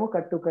లాసెస్ ఏమో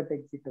కట్ టు కట్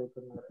ఎగ్జిట్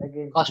అవుతున్నారు.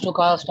 Again cost to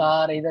cost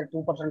or either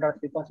 2% are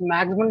 3%,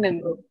 maximum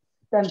నేను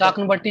స్టాక్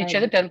ని బట్టి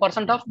ఇచ్చేది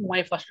 10% of my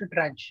first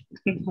tranche,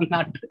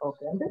 not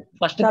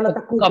first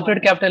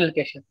complete capital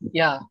allocation.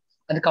 Yeah,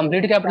 అది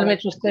కంప్లీట్ క్యాపిటల్ మీద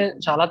చూస్తే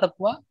చాలా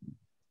తక్కువ.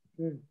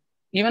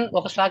 ఈవెన్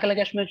ఒక స్టాక్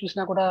అలొకేషన్ మీద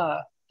చూసినా కూడా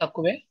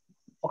తక్కువే.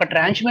 ఒక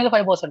ట్రాంచ్ మీద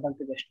 5%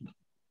 అంతే, బెస్ట్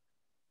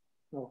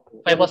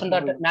 5%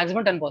 అంటే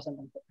మాక్సిమం 10%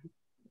 అంతే.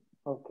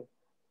 Okay,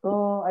 so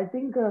I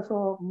think so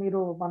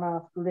మీరు మన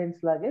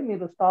స్టూడెంట్స్ లాగే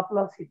మీరు స్టాప్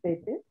లాస్ హిట్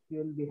అయితే you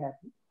will be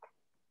happy.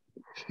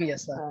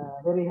 Yes sir,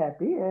 very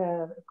happy.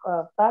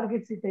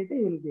 Targets hit అయితే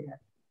you will be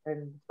happy,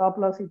 and stop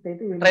loss hit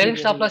అయితే ట్రైలింగ్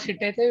స్టాప్ లాస్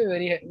హిట్ అయితే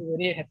very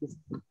very happy.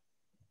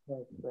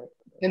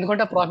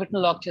 ఎందుకంటే profit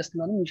ని లాక్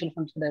చేస్తున్నాను, mutual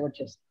funds divert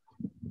చేస్తున్నాను.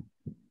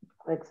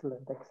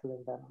 Excellent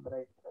Anand,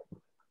 right.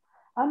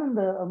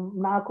 Anand,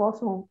 నా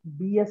కోసం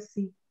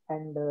BSc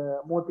and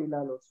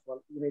Motilal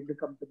Oswal ఈ రెండు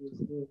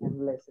కంపెనీస్ ని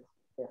అనలైసిస్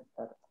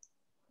చేస్తారు.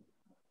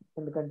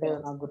 ఎందుకంటే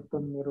నాకు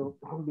గుర్తుంది మీరు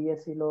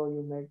బిఎస్సిలో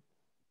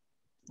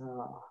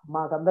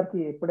మాకందరికి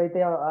ఎప్పుడైతే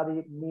అది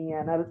మీ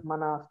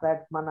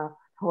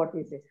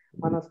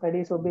మన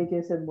స్టడీస్ ఒబే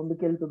చేసేది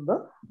ముందుకెళ్తుందో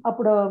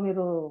అప్పుడు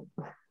మీరు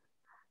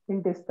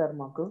హింట్ ఇస్తారు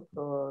మాకు.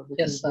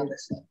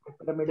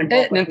 అంటే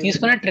నేను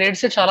తీసుకునే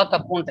ట్రేడ్స్ చాలా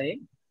తక్కువ ఉంటాయి,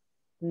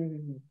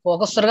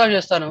 ఫోకస్డ్ గా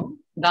చేస్తాను.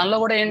 దానిలో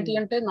కూడా ఏంటి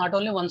అంటే not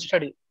only one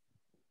study,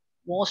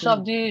 most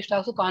of the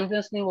stocks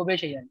confidence ని ఒబే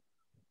చేయాలి.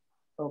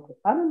 ఓకే,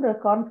 అండ్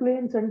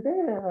కాన్ఫ్లుయెన్స్ అంటే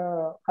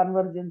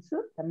కన్వర్జెన్స్,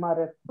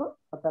 ఎంఆర్ఎఫ్,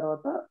 ఆ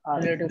తర్వాత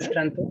relative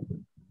strength.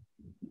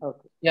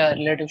 Okay, yeah,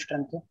 relative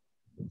strength,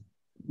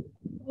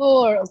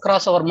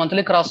 cross over,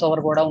 monthly cross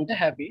over కూడా ఉంటే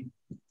హ్యాపీ.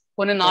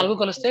 కొన్ని 4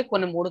 కలిస్తే,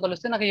 కొన్ని 3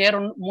 కలిస్తే, నాకు ఏ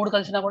 3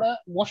 కలిసినా కూడా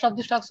most of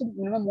the stocks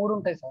minimum 3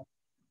 ఉంటాయి sir.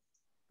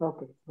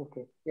 Okay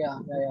okay, yeah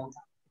yeah,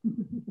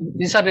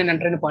 ఇది సార్ నేను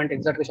ఎంటర్ అయిన పాయింట్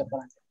ఎగ్జాక్ట్ గా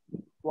చెప్పాలంటే.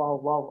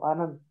 Wow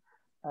Anand,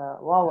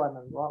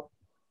 wow.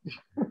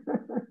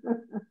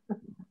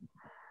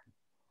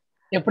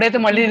 ఎప్పుడైతే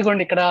మళ్ళీ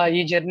ఇదిగోండి ఇక్కడ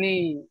ఈ journey,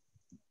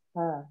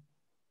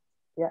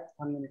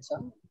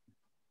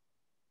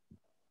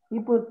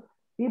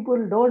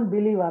 people don't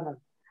believe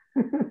Anand.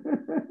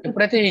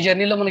 ఎప్పుడైతే ఈ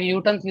జర్నీలో మనకి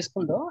యూటర్న్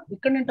తీసుకుందో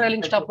ఇక్కడ నేను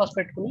ట్రైలింగ్ స్టాప్ లాస్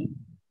పెట్టుకుని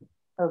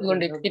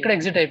ఇదిగోండి ఇక్కడ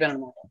ఎగ్జిట్ అయిపోయాను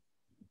అనమాట.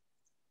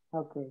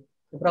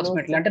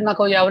 అప్రాక్సిమేట్లీ అంటే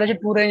నాకు యావరేజ్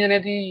 2 రేంజ్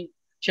అనేది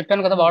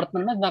చెప్పాను కదా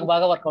వాడుతున్నాను, అది నాకు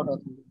బాగా వర్కౌట్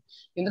అవుతుంది.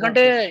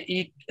 ఎందుకంటే ఈ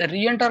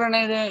రీఎంటర్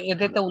అనేది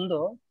ఏదైతే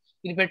ఉందో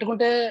ఇది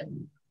పెట్టుకుంటే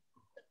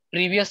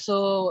ప్రీవియస్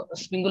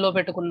స్వింగ్ లో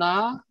పెట్టుకున్నా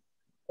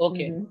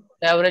ఓకే,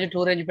 యావరేజ్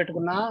 2 రేంజ్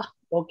పెట్టుకున్నా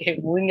okay,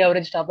 moving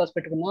average stop loss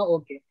పెట్టుకున్నా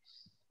ఓకే,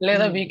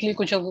 లేదా వీక్లీ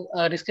కొంచెం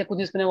రిస్క్ ఎక్కువ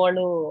తీసుకునే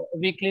వాళ్ళు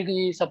వీక్లీ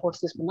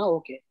సపోర్ట్స్ తీసుకున్నా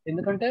ఓకే.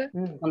 ఎందుకంటే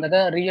మన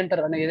దగ్గర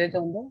రీఎంటర్ అనేది ఏదైతే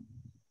ఉందో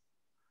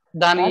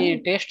దాని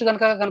టేస్ట్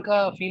కనుక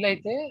ఫీల్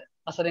అయితే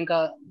అసలు ఇంకా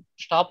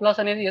స్టాప్ లాస్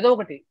అనేది ఏదో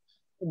ఒకటి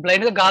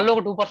బ్లైండ్ గా గాల్లో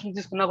ఒక 2%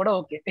 తీసుకున్నా కూడా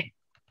ఓకే.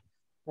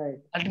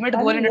 అల్టిమేట్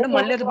గోల్ ఏంటంటే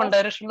మళ్ళీ అది మన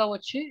డైరెక్షన్ లో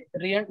వచ్చి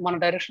మన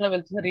డైరెక్షన్ లో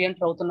వెళ్తుంది,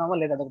 రీఎంటర్ అవుతున్నామా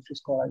లేదా అది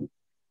చూసుకోవాలి.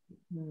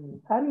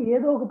 కానీ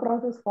ఏదో ఒక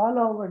ప్రాసెస్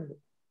ఫాలో అవ్వండి.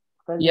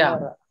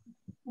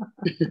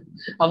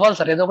 అవ్వాలి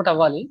సార్, ఏదో ఒకటి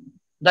అవ్వాలి.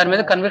 దాని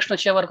మీద కన్విక్షన్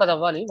వచ్చే వరకు అది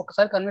అవ్వాలి.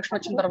 ఒకసారి కన్విక్షన్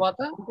వచ్చిన తర్వాత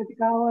ఒకటి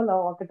కావాలా,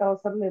 ఒకటి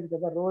అవసరం లేదు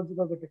కదా,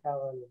 రోజుకి ఒకటి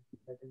కావాలి.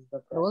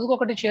 రోజుకి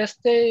ఒకటి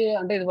చేస్తే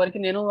అంటే ఇది వరకు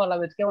నేను అలా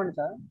వెతికేవాడిని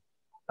సార్.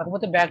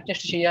 కాకపోతే బ్యాక్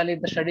టెస్ట్ చేయాలి,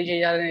 ఇంత స్టడీ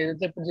చేయాలి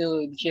ఏదైతే ఇప్పుడు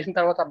ఇది చేసిన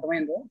తర్వాత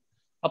అర్థమైందో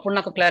అప్పుడు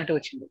నాకు క్లారిటీ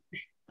వచ్చింది.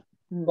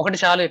 ఒకటి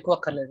చాలా ఎక్కువ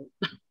అక్కర్లేదు.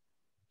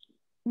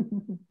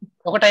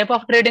 ఒక టైప్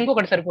ఆఫ్ ట్రేడింగ్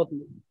ఒకటి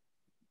సరిపోతుంది.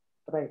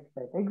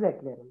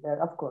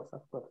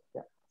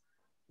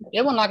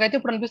 ఏమో నాకైతే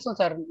ఇప్పుడు అనిపిస్తుంది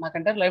సార్,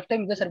 నాకంటే లైఫ్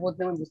టైం ఇదే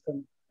సరిపోతుంది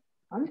అనిపిస్తుంది.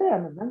 అంతే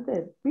ఆనంద్, అంతే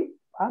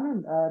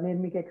ఆనంద్. నేను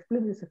మీకు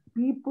ఎక్స్ప్లెయిన్ చేస్తాను.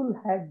 People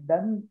had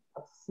done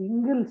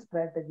single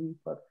strategy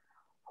for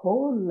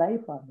whole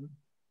life Anand.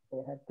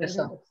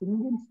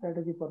 Single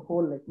strategy for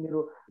whole life. మీరు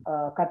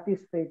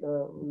కర్టిస్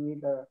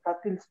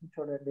కర్టిల్స్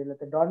చూడండి,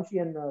 లేకపోతే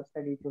డాన్షియన్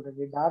స్టడీ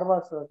చూడండి,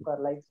 డార్వాస్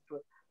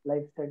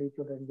లైఫ్ స్టడీ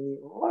చూడండి.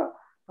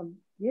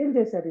 ఏం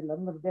చేశారు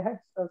వీళ్ళందరూ? They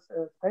had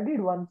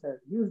studied one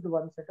set, used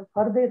one setup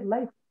for their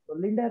life.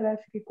 Linda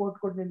rash కి కోట్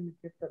కూడా నేను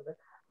చెప్తాను.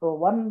 So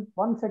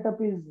one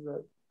setup is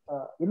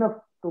enough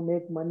to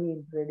make money in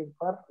trading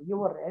for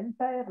your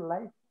entire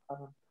life.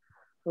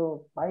 So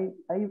I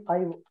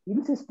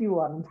insist you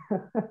on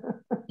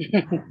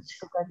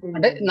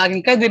అంటే నాకు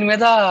ఇంకా దీని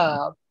మీద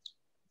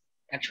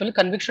actually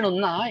conviction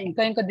ఉన్నా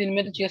ఇంకా దీని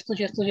మీద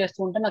చేస్తూ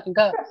ఉంటే నాకు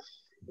ఇంకా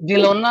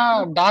దీనిలో ఉన్న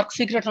డార్క్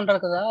సీక్రెట్స్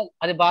ఉంటారు కదా,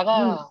 అది బాగా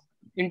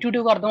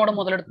ఇంట్యూటివ్ గా అర్థం అవడం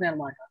మొదలెడుతున్నాయి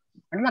అనమాట.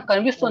 అంటే నాకు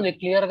కనిపిస్తుంది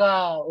క్లియర్ గా,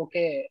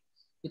 ఓకే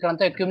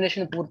ఇక్కడంతా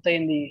అక్యుమిలేషన్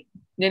పూర్తయింది,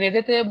 నేను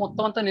ఏదైతే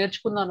మొత్తం అంతా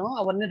నేర్చుకున్నానో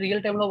అవన్నీ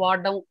రియల్ టైమ్ లో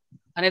వాడడం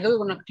అనేది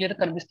నాకు క్లియర్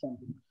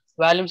కనిపిస్తుంది.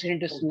 వాల్యూమ్స్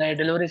ఏంటి ఇస్తున్నాయి,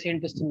 డెలివరీస్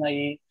ఏంటి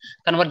ఇస్తున్నాయి,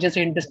 కన్వర్జెన్స్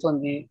ఏంటి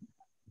ఇస్తుంది,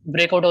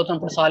 బ్రేక్అవుట్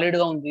అవుతున్నప్పుడు సాలిడ్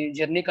గా ఉంది,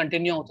 జర్నీ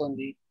కంటిన్యూ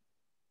అవుతుంది.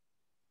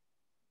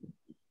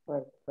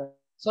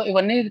 సో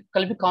ఇవన్నీ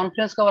కలిపి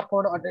కాన్ఫిడెన్స్ గా వర్క్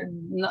అవడం. అంటే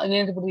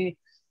నేను ఇప్పుడు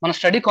మన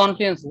స్టడీ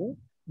కాన్ఫిడెన్స్,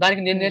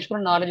 దానికి నేను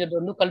నేర్చుకున్న నాలెడ్జ్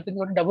రెండు కలిపి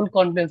డబుల్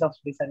కాన్ఫిడెన్స్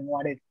వస్తుంది సార్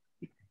వాడేది.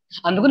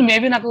 అందుకని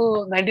మేబీ నాకు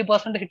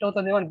 90% హిట్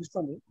అవుతుందేమో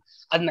అనిపిస్తుంది.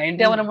 అది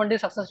 90 అవనివ్వండి,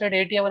 సక్సెస్ రేట్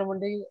 80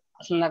 అవనివ్వండి,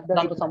 అసలు నాకు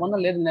దాంతో సంబంధం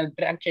లేదు, నేను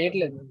ట్రాక్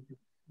చేయట్లేదు.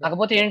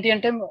 కాకపోతే ఏంటి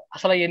అంటే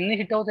అసలు ఎన్ని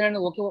హిట్ అవుతాయని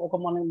ఒక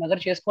మనం మెజర్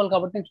చేసుకోవాలి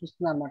కాబట్టి నేను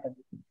చూస్తున్నాను అనమాట.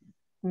 అది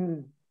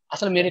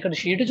అసలు మీరు ఇక్కడ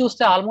షీట్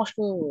చూస్తే ఆల్మోస్ట్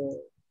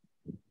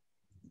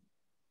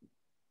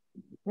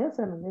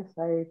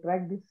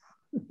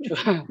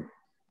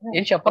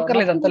ఏం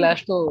చెప్పక్కర్లేదు, అంత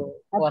లాస్ట్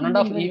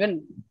 1.5 ఈవెన్.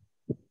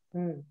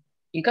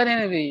 ఇంకా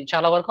నేను ఇది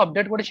చాలా వరకు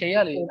అప్డేట్ కూడా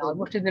చేయాలి.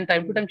 ఆల్మోస్ట్ నేను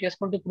టైం టు టైం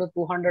చేసుకుంటూ ఇప్పుడు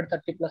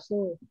 230+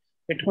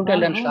 పెట్టుకుంటూ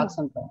వెళ్ళాను స్టాక్స్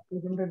అంతా.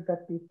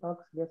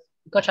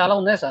 ఇంకా చాలా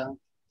ఉన్నాయి సార్.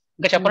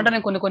 ఇంకా చెప్పాలంటే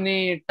నేను కొన్ని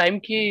టైం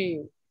కి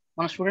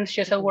మన స్టూడెంట్స్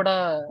చేసేవి కూడా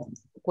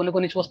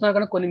కొన్ని చూస్తున్నారు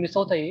కానీ కొన్ని మిస్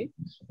అవుతాయి.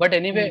 But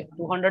anyway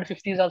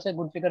 250 is also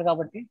good figure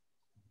కాబట్టి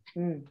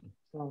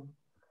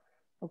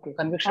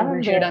కన్విక్షన్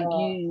బిల్డ్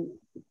చేయడానికి,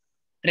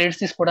 ట్రేడ్స్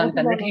తీసుకోవడానికి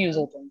అన్నిటికీ యూజ్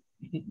అవుతుంది.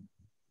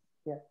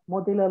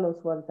 మోతీలాల్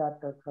ఓస్వాల్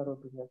చార్ట్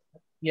చదువుతుంది.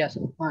 yes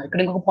ఇక్కడ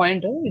ఇంకొక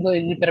పాయింట్,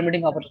 ఇది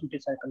పిరమిడింగ్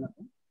ఆపర్చునిటీస్ ఇక్కడ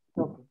నాకు.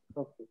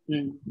 Okay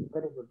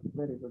very good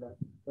very good.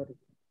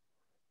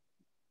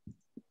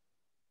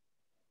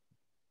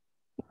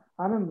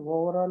 Anand,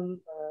 overall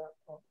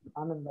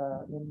Anand,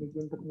 నేను మీకు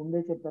ఇంతకు ముందే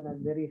చెప్పాను,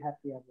 ఐఎమ్ వెరీ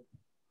హ్యాపీ ఆనంద్.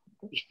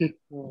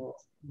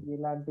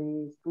 ఇలాంటి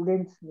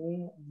స్టూడెంట్స్ ని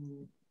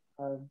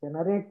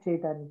జనరేట్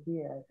చేయడానికి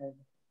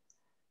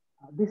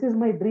this is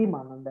my dream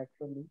Anand.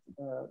 Actually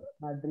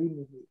నా డ్రీమ్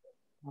ఇది.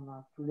 మన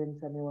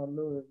స్టూడెంట్స్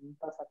అనేవాళ్ళు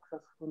ఎంత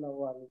సక్సెస్ఫుల్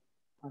అవ్వాలి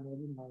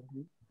అనేది నా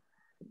డ్రీమ్.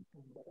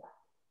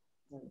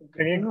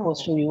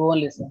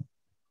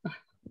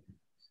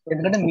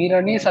 ఎందుకంటే మీరు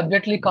అన్ని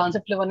సబ్జెక్టులు,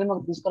 కాన్సెప్ట్లు ఇవన్నీ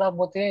మాకు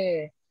తీసుకురాకపోతే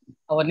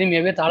అవన్నీ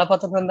మేబీ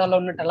తాళపత్ర గ్రంథాల్లో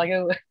ఉన్నట్టు అలాగే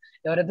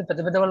ఎవరైతే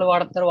పెద్ద వాళ్ళు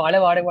వాడతారో వాళ్ళే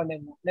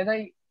వాడేవాళ్ళేమో, లేదా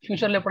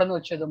ఫ్యూచర్ లో ఎప్పుడైనా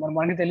వచ్చేదో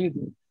మనకి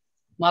తెలియదు.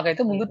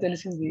 మాకైతే ముందు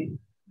తెలిసింది,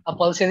 ఆ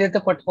పల్స్ ఏదైతే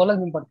పట్టుకోవాలో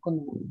మేము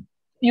పట్టుకున్నాం,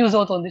 యూజ్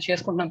అవుతుంది,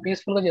 చేసుకుంటున్నాం,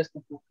 పీస్ఫుల్ గా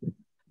చేసుకుంటున్నాం.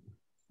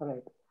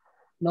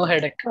 No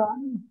headache.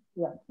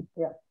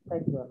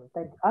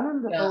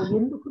 ఆనంద్,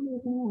 ఎందుకు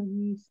నేను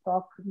ఈ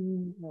స్టాక్ ని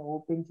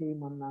ఓపెన్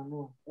చేయమన్నాను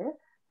అంటే,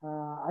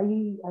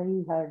 ఐ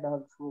హ్యాడ్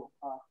ఆల్సో,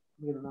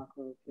 మీరు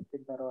నాకు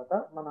చెప్పిన తర్వాత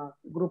మన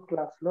గ్రూప్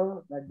క్లాస్ లో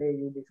that day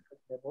you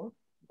discuss about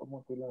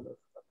Motilal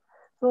Oswal.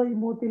 So ఈ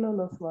మోతీలాల్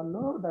ఓస్వాల్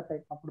లో దట్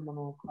అప్పుడు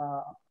మనం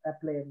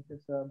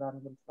అప్లయన్సెస్ దాని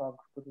గురించి,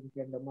 స్టాక్స్ గురించి,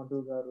 అండ్ మధు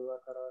గారు, ఆ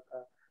తర్వాత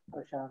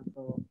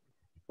ప్రశాంత్,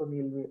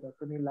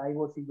 సునీల్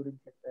ఐఓసి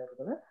గురించి చెప్పారు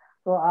కదా.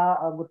 సో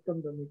ఆ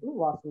గుర్తుందో మీకు,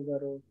 వాసు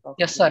గారు?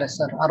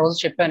 ఆ రోజు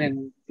చెప్పాను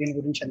నేను దీని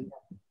గురించి.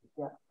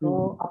 సో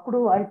అప్పుడు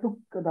I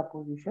took the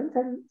positions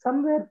and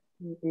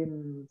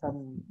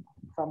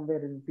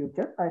somewhere in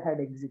future I had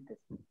exited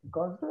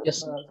because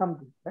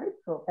something, right?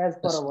 So as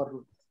per our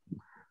rules.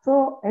 So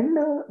and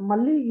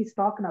మళ్ళీ ఈ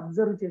స్టాక్ ని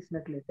అబ్జర్వ్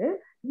చేసినట్లయితే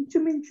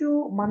ఇంచుమించు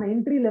మన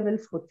ఎంట్రీ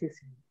లెవెల్స్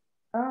వచ్చేసింది.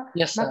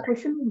 నా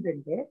క్వశ్చన్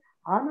ఏంటంటే,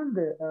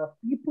 Anand,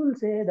 people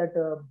say that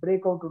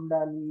breakout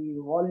ఉండాలి,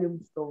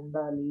 వాల్యూమ్స్ తో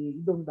ఉండాలి,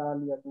 ఇది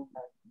ఉండాలి, అది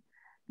ఉండాలి.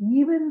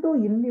 ఈవెన్ దో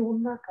ఇన్ని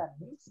ఉన్నా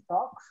కానీ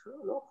స్టాక్స్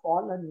లో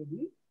ఫాల్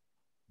అనేది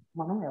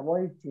మనం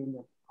అవాయిడ్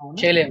చేయలేము, అవునా?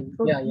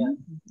 సో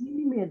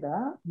దీని మీద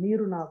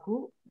మీరు నాకు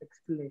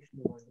ఎక్స్ప్లెనేషన్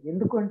ఇవ్వండి.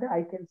 ఎందుకంటే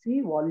I can see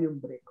volume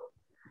breakout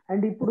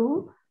and ఇప్పుడు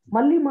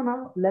మళ్ళీ మన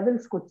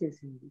లెవెల్స్ కి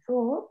వచ్చేసింది. సో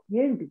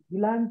ఏంటి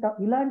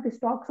ఇలాంటి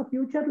స్టాక్స్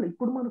ఫ్యూచర్ లో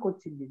ఇప్పుడు మనకు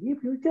వచ్చింది, ఇది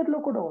ఫ్యూచర్ లో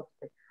కూడా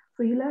వస్తాయి.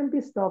 సో ఇలాంటి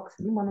స్టాక్స్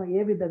ని మనం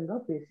ఏ విధంగా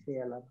ఫేస్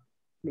చేయాలని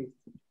ప్లీజ్.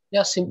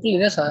 సింపుల్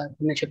ఇదే సార్,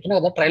 నేను చెప్తున్నా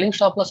కదా, ట్రైలింగ్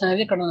స్టాప్ లాస్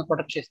అనేది ఇక్కడ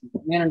ప్రొటెక్ట్ చేసింది.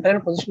 నేను ఎంటైర్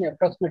పొజిషన్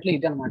అప్రాక్సిమేట్లీ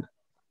ఇది అనమాట.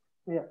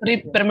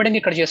 పిరమిడింగ్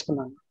ఇక్కడ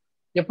చేసుకున్నాను.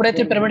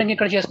 ఎప్పుడైతే పిరమిడింగ్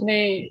ఇక్కడ చేసుకుని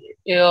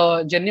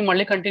జర్నీ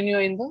మళ్ళీ కంటిన్యూ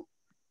అయిందో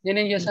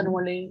నేనేం చేశాను,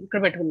 మళ్ళీ ఇక్కడ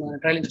పెట్టుకున్నాను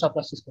ట్రైలింగ్ స్టాప్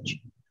లాస్ తీసుకొచ్చి.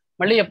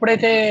 మళ్ళీ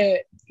ఎప్పుడైతే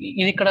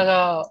ఇది ఇక్కడ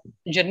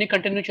జర్నీ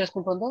కంటిన్యూ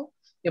చేసుకుంటుందో,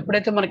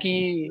 ఎప్పుడైతే మనకి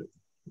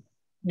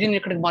దీన్ని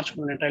ఇక్కడికి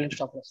మార్చుకున్నాను ట్రైలింగ్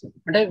స్టాప్ లాస్.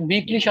 అంటే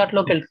వీక్లీ షార్ట్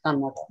లోకి వెళ్తున్నాను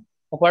అనమాట.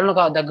 ఒకవేళ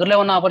నాకు దగ్గరలో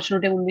ఉన్న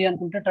ఆపర్చునిటీ ఉంది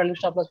అనుకుంటే ట్రైలింగ్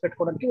స్టాప్ లాస్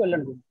పెట్టుకోవడానికి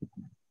వెళ్ళండి.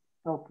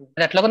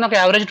 అది ఎట్లాగో నాకు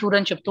యావరేజ్ 2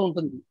 రేంజ్ చెప్తూ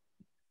ఉంటుంది.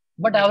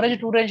 బట్ యావరేజ్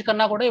 2 రేంజ్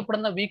కన్నా కూడా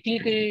ఎప్పుడన్నా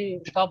వీక్లీకి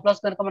స్టాప్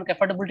లాస్ కనుక మనకి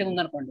ఎఫర్డబిలిటీ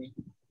ఉందనుకోండి,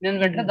 నేను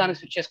వెంటనే దానికి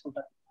స్విచ్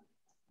చేసుకుంటాను.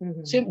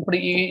 సేమ్ ఇప్పుడు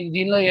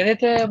దీనిలో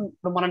ఏదైతే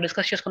ఇప్పుడు మనం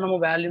డిస్కస్ చేసుకున్నామో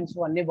వాల్యూమ్స్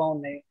అన్ని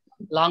బాగున్నాయి.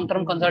 లాంగ్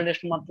టర్మ్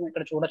కన్సల్టేషన్ మాత్రం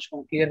ఇక్కడ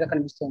చూడొచ్చు, క్లియర్ గా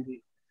కనిపిస్తుంది.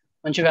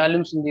 మంచి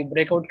వాల్యూమ్స్ ఉంది,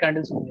 బ్రేక్అవుట్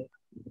క్యాండిల్స్ ఉంది.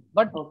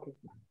 బట్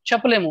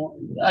చెప్పలేము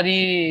అది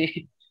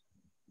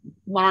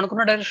మనం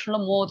అనుకున్న డైరెక్షన్ లో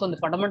మూవ్ అవుతుంది.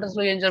 ఫండమెంటల్స్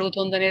లో ఏం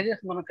జరుగుతుంది అనేది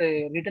మనకి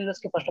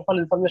రీటైలర్స్ కి ఫస్ట్ ఆఫ్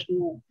ఆల్ ఇన్ఫర్మేషన్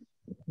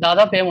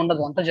దాదాపు ఏమి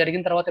ఉండదు. అంతా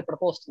జరిగిన తర్వాత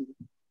ఎప్పటికో వస్తుంది.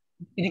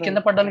 ఇది కింద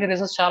పడడానికి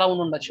రీజన్స్ చాలా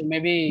ఉండొచ్చు.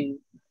 మేబీ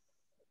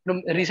ఇప్పుడు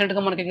రీసెంట్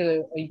గా మనకి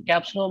ఈ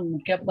క్యాప్స్ లో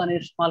మిడ్ క్యాప్ కానీ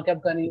స్మాల్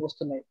క్యాప్ కానీ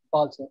వస్తున్నాయి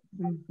కాల్స్,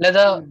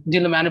 లేదా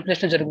దీనిలో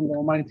మ్యానిపులేషన్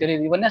జరిగిందో మనకి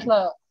తెలియదు. ఇవన్నీ అసలు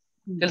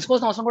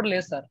తెలుసుకోవాల్సిన అవసరం కూడా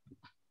లేదు సార్.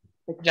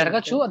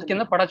 జరగచ్చు, అది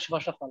కింద పడచ్చు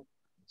ఫస్ట్ ఆఫ్ ఆల్.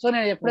 సో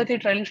నేను ఎప్పుడైతే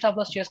ట్రైలింగ్ స్టాప్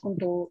లాస్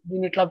చేసుకుంటూ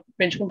దీన్ని ఇట్లా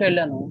పెంచుకుంటూ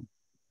వెళ్ళాను,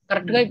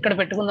 కరెక్ట్ గా ఇక్కడ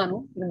పెట్టుకున్నాను,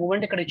 ఇది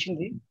మూమెంట్ ఇక్కడ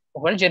ఇచ్చింది.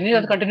 ఒకవేళ జర్నీ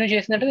అది కంటిన్యూ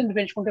చేసిందంటే నేను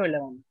పెంచుకుంటూ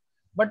వెళ్ళాను.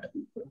 బట్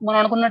మనం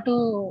అనుకున్నట్టు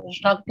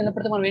స్టాక్ కింద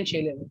పెడితే మనం ఏం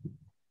చేయలేదు.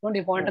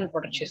 ఈ పాయింట్ అని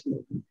ప్రొటెక్ట్ చేసింది.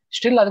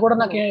 స్టిల్ అది కూడా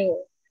నాకు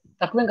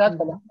తక్కువేం కాదు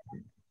కదా.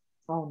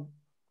 అవును.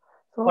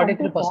 సో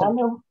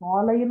 43%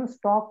 ఫాల్ అయిన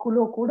స్టాక్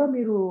లో కూడా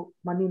మీరు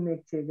మనీ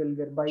మేక్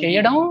చేయగలిగారు.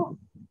 చేయడం,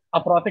 ఆ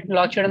ప్రాఫిట్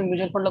లాక్ చేయడం,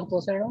 మ్యూచువల్ ఫండ్ లోకి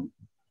తోసేయడం,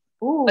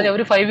 అది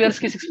ఎవరి 5 years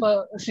కి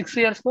 6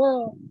 years కో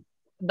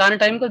దాని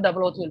టైం కి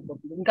డబుల్ అవుతూ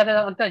వెళ్ళిపోతుంది. ఇంకా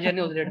అంతే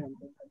జర్నీ వదిలేయడం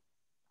అంతే.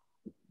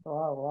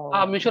 ఆ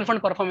మ్యూచువల్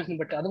ఫండ్ పర్ఫార్మెన్స్ ని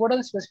బట్టి అది కూడా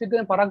స్పెసిఫిక్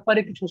గా పరాగ్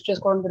పారీకి చూస్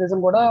చేసుకోవడానికి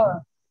రీజన్ కూడా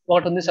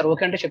ఒకటి ఉంది సార్.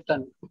 ఓకే అంటే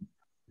చెప్తాను,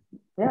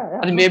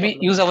 అది మేబీ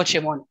యూజ్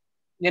అవ్వచ్చేమో అని.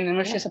 నేను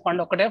ఇన్వెస్ట్ చేసే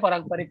ఫండ్ ఒకటే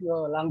Parag పారీకి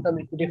long term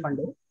equity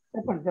fund.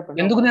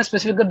 ఎందుకు నేను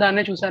స్పెసిఫిక్ గా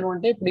దాన్నే చూసాను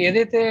అంటే, ఇప్పుడు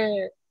ఏదైతే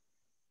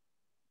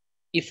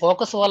ఈ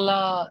ఫోకస్ వల్ల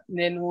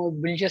నేను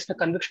బిల్డ్ చేసిన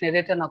కన్విక్షన్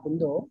ఏదైతే నాకు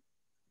ఉందో,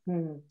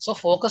 సో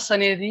ఫోకస్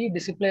అనేది,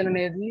 డిసిప్లిన్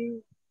అనేది,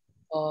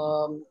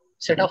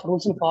 సెట్ ఆఫ్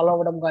రూల్స్ ని ఫాలో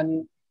అవ్వడం కానీ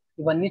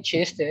ఇవన్నీ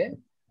చేస్తే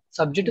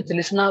సబ్జెక్ట్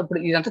తెలిసిన, ఇప్పుడు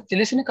ఇదంతా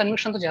తెలిసిన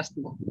కన్విక్షన్ తో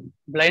చేస్తున్నాం.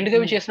 బ్లైండ్ గా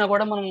చేసినా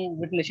కూడా మనం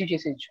వీటిని అచీవ్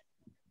చేసేయచ్చు.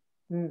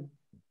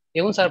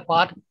 ఏముంది సార్,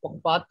 ఒక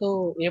పార్ట్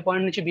ఏ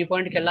పాయింట్ నుంచి బి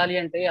పాయింట్ కి వెళ్ళాలి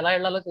అంటే ఎలా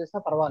వెళ్ళాలో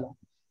తెలిసినా పర్వాలేదు.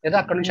 లేదా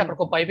అక్కడ నుంచి అక్కడ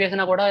ఒక పైప్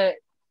వేసినా కూడా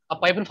ఆ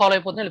పైప్ ని ఫాలో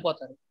అయిపోతే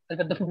వెళ్ళిపోతారు. అది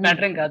పెద్ద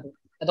ప్యాటర్న్ కాదు,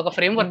 అది ఒక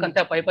ఫ్రేమ్ వర్క్ అంతే.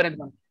 ఆ పైప్ అనేది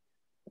మనకి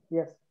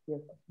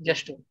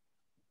జస్ట్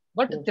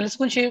బట్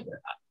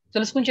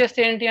తెలుసుకుని చేస్తే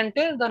ఏంటి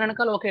అంటే దాని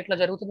వెనకాల ఓకే ఇట్లా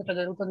జరుగుతుంది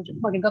అని చెప్పి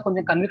మాకు ఇంకా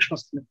కొంచెం కన్విక్షన్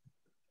వస్తుంది.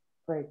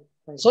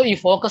 సో ఈ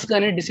ఫోకస్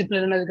కానీ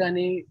డిసిప్లిన్ అనేది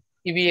కానీ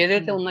ఇవి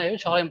ఏదైతే ఉన్నాయో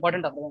చాలా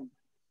ఇంపార్టెంట్. అర్థమైంది.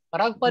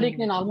 పరాగ్ పారీకి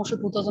నేను ఆల్మోస్ట్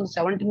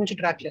 2017 నుంచి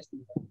ట్రాక్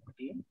చేస్తున్నాను.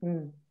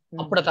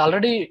 అప్పుడు అది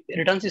ఆల్రెడీ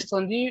రిటర్న్స్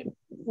ఇస్తుంది.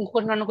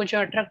 ఇంకొకటి నన్ను కొంచెం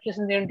అట్రాక్ట్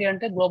చేసింది ఏంటి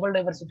అంటే global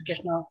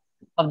diversification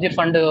of the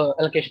fund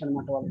allocation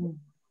అనమాట వాళ్ళు.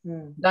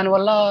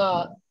 దానివల్ల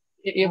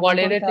వాళ్ళు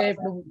ఏదైతే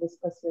ఇప్పుడు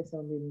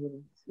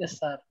ఎస్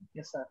సార్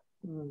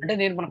అంటే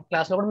నేను మన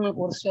క్లాస్ లో కూడా మేము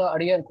కోర్సులో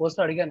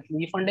అడిగాను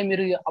ఈ ఫండే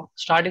మీరు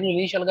స్టార్టింగ్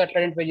ఇనిషియల్ గా ఎట్లా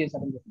ఐడెంటిఫై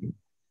చేశారని చెప్పి.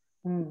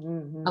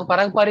 నాకు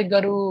పరాగ్ పారీక్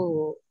గారు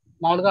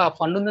మామూలుగా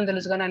ఫండ్ ఉందని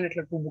తెలుసు కానీ ఆయన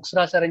ఇట్లా 2 books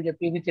రాశారని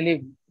చెప్పి ఇది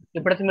తెలియదు.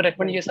 ఎప్పుడైతే మీరు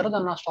రికమెండ్ చేశారో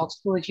దాన్ని నా స్టాక్స్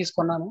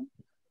తీసుకున్నాను.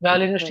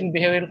 Value investing,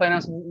 behaviour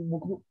finance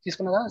book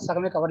తీసుకున్నదా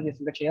సగమే కవర్ చేసి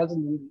ఇంకా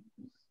చేయాల్సింది.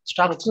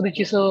 స్టాక్స్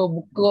రిచీస్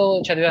బుక్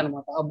చదివాను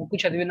అనమాట. ఆ బుక్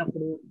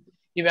చదివినప్పుడు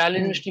ఈ value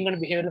investing and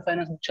behaviour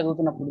finance book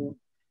చదువుతున్నప్పుడు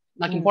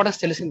నాకు ఇంపార్టెన్స్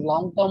తెలిసింది.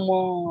 లాంగ్ టర్మ్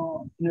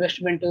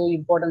ఇన్వెస్ట్మెంట్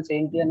ఇంపార్టెన్స్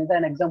ఏంటి అనేది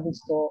ఆయన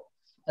ఎగ్జాంపుల్స్ తో,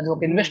 అది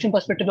ఒక ఇన్వెస్టింగ్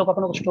పర్స్పెక్టివ్ లో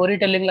పక్కన ఒక స్టోరీ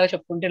టెల్లింగ్ లాగా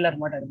చెప్పుకుంటే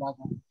వెళ్ళారనమాట. అది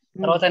బాగా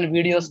తర్వాత ఆయన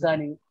వీడియోస్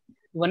కానీ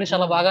ఇవన్నీ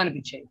చాలా బాగా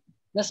అనిపించాయి.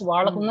 ప్లస్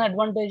వాళ్ళకున్న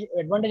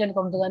అడ్వాంటేజ్ అని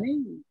కొంత కానీ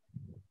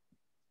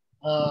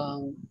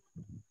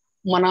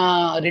మన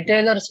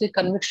రిటైలర్స్ కి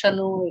కన్విక్షన్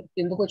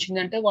ఎందుకు వచ్చింది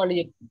అంటే వాళ్ళు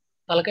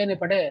తలకైన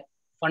పడే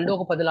ఫండ్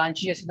ఒక 10 లాంచ్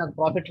చేసి నాకు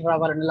ప్రాఫిట్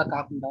రావాలనేలా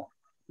కాకుండా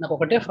నాకు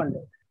ఒకటే ఫండ్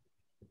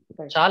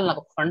చాలా,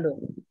 నాకు ఫండ్,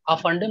 ఆ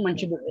ఫండ్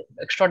మంచి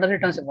ఎక్స్ట్రాడనరీ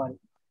రిటర్న్స్ ఇవ్వాలి.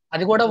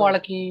 అది కూడా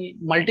వాళ్ళకి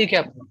మల్టీ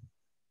క్యాప్,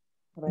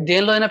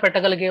 దేనిలో అయినా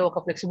పెట్టగలిగే ఒక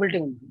ఫ్లెక్సిబిలిటీ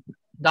ఉంది.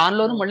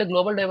 దానిలోనూ మళ్ళీ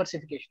గ్లోబల్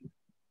డైవర్సిఫికేషన్,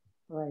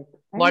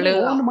 వాళ్ళు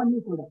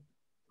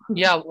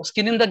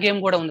స్కిన్ ఇన్ ద గేమ్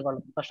కూడా ఉంది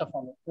వాళ్ళకి ఫస్ట్ ఆఫ్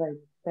ఆల్.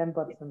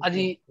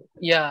 అది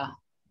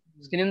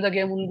స్కిన్ ఇన్ ద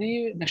గేమ్ ఉంది.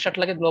 నెక్స్ట్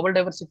అట్లాగే గ్లోబల్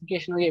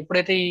డైవర్సిఫికేషన్,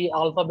 ఎప్పుడైతే ఈ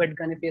ఆల్ఫాబెట్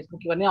కానీ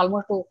ఫేస్బుక్ ఇవన్నీ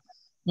almost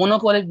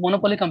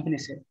monopoly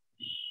companies.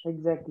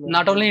 Exactly.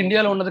 Not only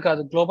ఇండియాలో ఉన్నది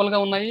కాదు, గ్లోబల్ గా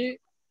ఉన్నాయి.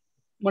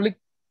 మళ్ళీ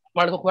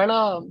వాళ్ళకి ఒకవేళ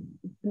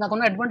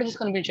నాకున్న అడ్వాంటేజెస్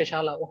కనిపించాయి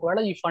చాలా. ఒకవేళ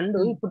ఈ ఫండ్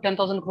ఇప్పుడు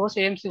 10,000 crores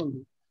ఏఎంసీ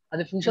ఉంది,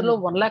 అది ఫ్యూచర్ లో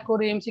 1 lakh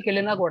crore ఏఎంసీకి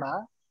వెళ్ళినా కూడా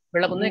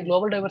వీళ్ళకున్న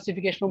గ్లోబల్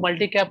డైవర్సిఫికేషన్,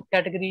 మల్టీ క్యాప్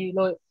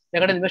కేటగిరీలో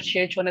ఎక్కడ ఇన్వెస్ట్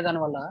చేయొచ్చు అనే దాని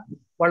వల్ల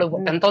వాళ్ళు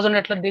 10,000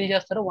 ఎట్లా డీల్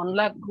చేస్తారు, 1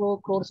 lakh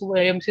crores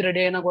ఏఎంసీ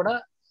రెడీ అయినా కూడా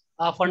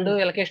ఆ ఫండ్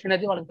ఎలకేషన్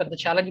అనేది వాళ్ళకి పెద్ద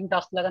ఛాలెంజింగ్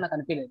టాస్క్ లాగా నాకు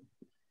అనిపించలేదు.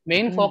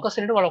 మెయిన్ ఫోకస్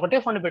ఏంటంటే వాళ్ళు ఒకటే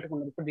ఫండ్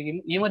పెట్టుకున్నారు. ఇప్పుడు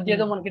ఈ మధ్య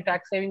ఏదో మనకి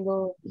ట్యాక్స్ సేవింగ్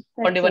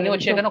ఫండ్ ఇవన్నీ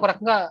వచ్చాయి కానీ ఒక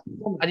రకంగా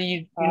అది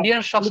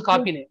ఇండియన్ స్టాక్స్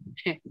కాపీనే.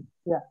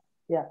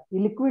 ఈ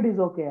లిక్విడ్ ఇస్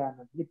ఓకే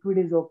అన్న, liquid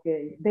is okay,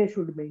 they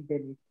should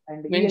maintain it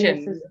and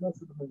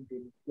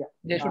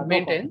they should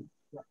maintain.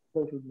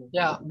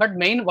 But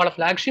main వాళ్ళ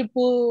ఫ్లాగ్షిప్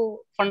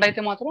ఫండ్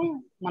అయితే మాత్రం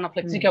మన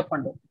ఫ్లెక్సీ క్యాప్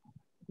ఫండ్.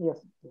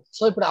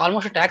 సో ఇప్పుడు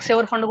ఆల్మోస్ట్ ట్యాక్స్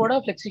సేవర్ ఫండ్ కూడా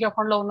ఫ్లెక్సీ క్యాప్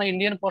ఫండ్ లో ఉన్న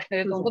ఇండియన్ పోర్షన్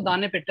ఏదైతే ఉందో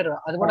దాన్నే పెట్టారు.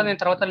 అది కూడా నేను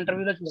తర్వాత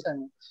ఇంటర్వ్యూలో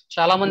చూసాను,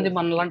 చాలా మంది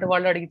మన లాంటి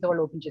వాళ్ళు అడిగితే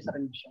వాళ్ళు ఓపెన్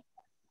చేశారని విషయం.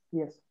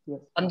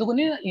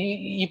 అందుకని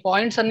ఈ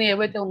పాయింట్స్ అన్ని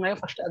ఏవైతే ఉన్నాయో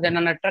ఫస్ట్ అదే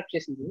నన్ను అట్రాక్ట్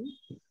చేసింది.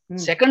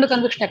 సెకండ్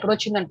కన్విక్షన్ ఎక్కడ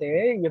వచ్చిందంటే,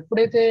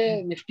 ఎప్పుడైతే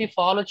నిఫ్టీ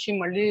ఫాల్ వచ్చి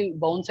మళ్ళీ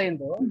బౌన్స్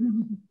అయిందో,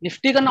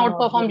 నిఫ్టీ కన్నా అవుట్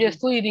పర్ఫార్మ్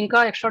చేస్తూ ఇది ఇంకా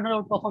ఎక్స్ట్రాడినరీ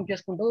అవుట్ పర్ఫార్మ్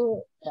చేసుకుంటూ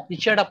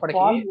ఇచ్చాడు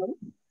అప్పటికి.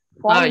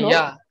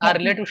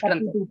 రిలేటివ్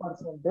స్ట్రెంత్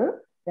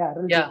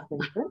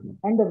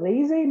అండ్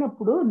రైజ్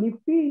అయినప్పుడు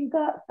నిఫ్టీ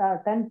ఇంకా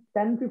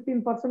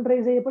 10-15%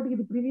 రైజ్ అయ్యేప్పటికి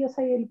ఇది ప్రీవియస్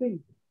అయ్యి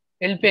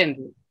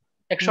వెళ్ళిపోయింది.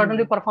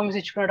 ఎక్స్ట్రాడినరీ పర్ఫార్మెన్స్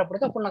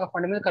ఇచ్చుకునేటప్పటికి అప్పుడు నాకు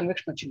ఫండ్ మీద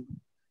కన్విక్షన్ వచ్చింది.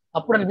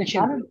 అప్పుడు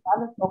అనిపించింది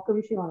ఒక్క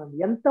విషయం ఆనంద్,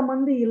 ఎంత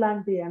మంది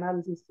ఇలాంటి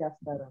అనాలిసిస్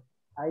చేస్తారు?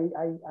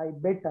 I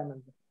bet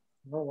Anand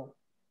no one.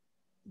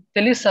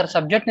 తెలియదు సార్,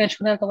 సబ్జెక్ట్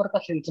నేర్చుకునేంత వరకు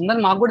అసలు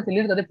ఉందని మాకు కూడా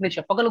తెలియదు కదా. ఇప్పుడు నేను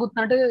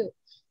చెప్పగలుగుతున్నా అంటే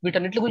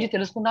వీటన్నిటి గురించి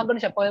తెలుసుకున్నాక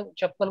కానీ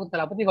చెప్పగలుగుతాను.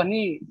 లేకపోతే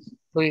ఇవన్నీ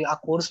ఆ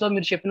కోర్సులో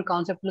మీరు చెప్పిన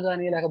కాన్సెప్ట్లు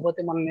కానీ, లేకపోతే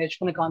మనం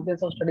నేర్చుకునే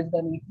కాన్సెప్ట్స్ ఆఫ్ స్టడీస్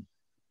కానీ,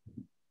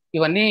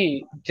 ఇవన్నీ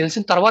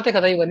తెలిసిన తర్వాతే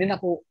కదా ఇవన్నీ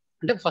నాకు.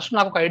 అంటే ఫస్ట్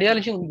నాకు ఒక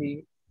ఐడియాలజీ ఉంది,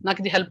 నాకు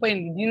ఇది హెల్ప్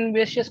అయింది, దీన్ని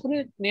బేస్ చేసుకుని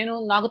నేను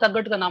నాకు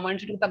తగ్గట్టుగా, నా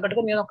మైండ్ సెట్ కి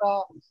తగ్గట్టుగా నేను ఒక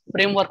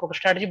ఫ్రేమ్ వర్క్, ఒక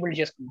స్ట్రాటజీ బిల్డ్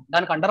చేసుకున్నాను.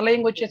 దానికి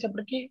అండర్లయింగ్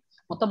వచ్చేసప్పటికి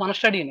మొత్తం మన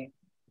స్టడీనే.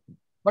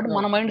 బట్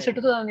మన మైండ్ సెట్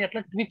తో దాన్ని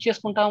ఎట్లా ట్వీక్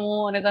చేసుకుంటాము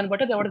అనే దాన్ని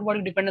బట్టి అది ఎవరికి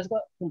వాడికి డిపెండెన్స్ గా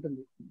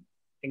ఉంటుంది.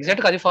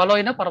 ఎగ్జాక్ట్ గా అది ఫాలో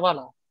అయినా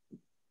పర్వాలా.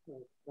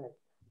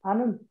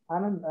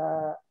 Anand,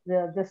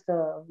 just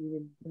we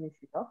will finish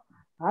it off.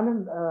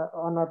 Anand,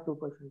 1 or 2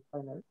 questions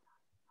final.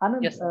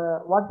 Anand, yes,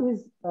 what is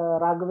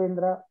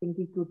Raghavendra,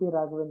 Pinky Cutie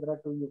Raghavendra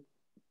to you?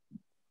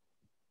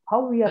 How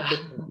we are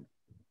different?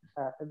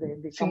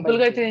 Simple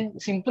గా అయితే,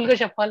 సింపుల్ గా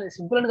చెప్పాలి,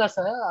 సింపుల్ అని కాదు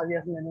సార్. అది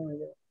అసలు నేను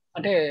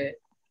అంటే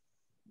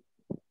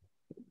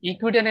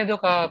ఈక్విటీ అనేది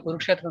ఒక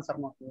కురుక్షేత్రం సార్,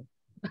 మాకు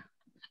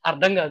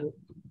అర్థం కాదు.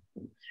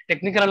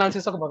 టెక్నికల్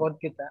అనాలిసిస్ ఒక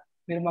భగవద్గీత,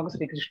 మీరు మాకు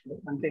శ్రీకృష్ణుడు,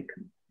 అంతే.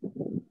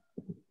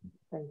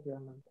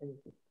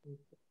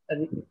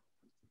 అది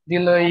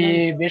దీనిలో ఈ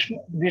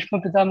భీష్మ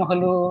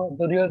పితామహులు,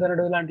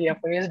 దుర్యోధనుడు లాంటి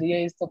FIS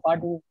DIS తో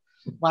పాటు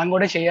మనం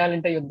కూడా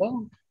చేయాలంటే యుద్ధం,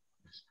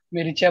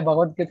 మీరు ఇచ్చే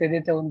భగవద్గీత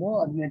ఏదైతే ఉందో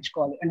అది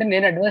నేర్చుకోవాలి. అంటే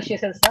నేను అడ్వైస్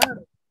చేశాను సార్,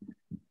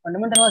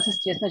 ఫండమెంటల్ అనాలిసిస్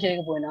చేసినా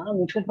చేయకపోయినా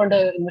మ్యూచువల్ ఫండ్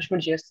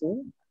ఇన్వెస్ట్మెంట్ చేస్తూ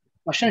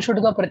మస్ట్ అండ్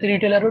షుడ్ గా ప్రతి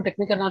రిటైలర్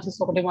టెక్నికల్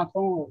అనాలిసిస్ ఒకటి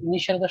మాత్రం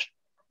ఇనిషియల్ గా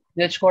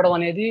నేర్చుకోవడం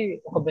అనేది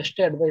ఒక బెస్ట్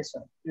అడ్వైస్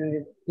సార్.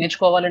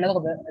 నేర్చుకోవాలి అనేది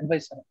ఒక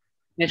అడ్వైస్ సార్,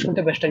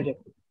 నేర్చుకుంటే బెస్ట్ అని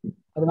చెప్పి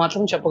అది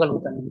మాత్రం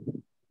చెప్పగలుగుతాను.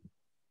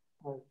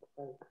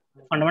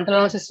 ఫండమెంటల్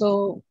అనాలిసిస్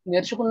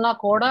నేర్చుకున్నా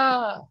కూడా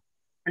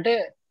అంటే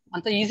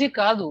అంత ఈజీ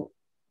కాదు,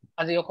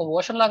 అది ఒక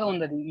ఓషన్ లాగా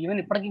ఉంది. అది ఈవెన్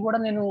ఇప్పటికీ కూడా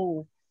నేను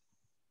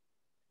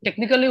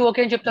టెక్నికల్లీ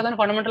ఓకే అని చెప్తా కానీ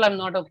fundamental I'm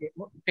not okay.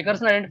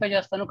 Figures identify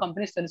చేస్తాను,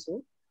 కంపెనీస్ తెలుసు,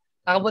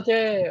 కాకపోతే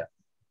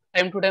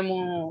టైం టు టైమ్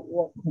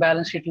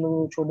బ్యాలెన్స్ షీట్లు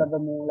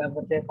చూడడము,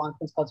 లేకపోతే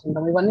కాన్ఫరెన్స్ కాల్స్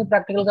ఉండడం, ఇవన్నీ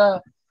ప్రాక్టికల్ గా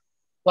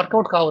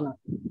వర్కౌట్ కావు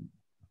నాకు.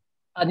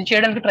 అది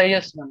చేయడానికి ట్రై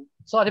చేస్తున్నాను.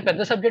 సో అది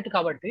పెద్ద సబ్జెక్ట్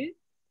కాబట్టి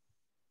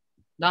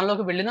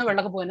దానిలోకి వెళ్ళినా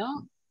వెళ్ళకపోయినా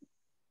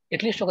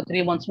అట్లీస్ట్ ఒక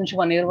 3 months నుంచి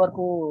 1 year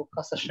వరకు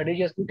కాస్త స్టడీ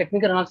చేసుకుని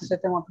టెక్నికల్ అనాలిసిస్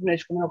అయితే మాత్రం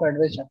నేర్చుకునే ఒక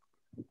అడ్వైస్ చేస్తాను.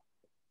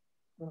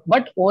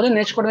 బట్ ఓన్లీ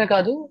నేర్చుకోవడమే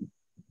కాదు,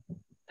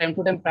 time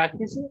to time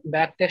practice,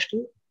 back test,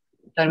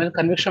 దాని మీద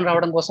కన్విక్షన్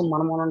రావడం కోసం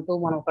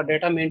మనం ఒక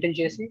డేటా మెయింటైన్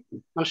చేసి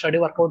మన స్టడీ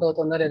వర్కౌట్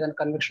అవుతుందా లేదని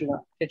కన్విక్షన్ గా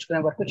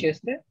తెచ్చుకునే వరకు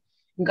చేస్తే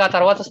ఇంకా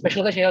తర్వాత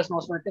స్పెషల్ గా చేయాల్సిన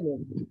అవసరం అయితే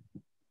లేదు.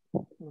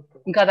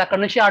 ఇంకా అది అక్కడ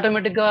నుంచి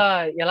ఆటోమేటిక్ గా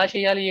ఎలా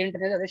చేయాలి ఏంటి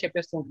అనేది అదే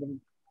చెప్పేస్తూ ఉంటుంది.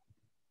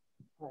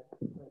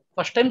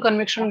 ఫస్ట్ టైం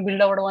కన్విక్షన్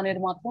బిల్డ్ అవ్వడం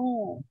అనేది మాత్రం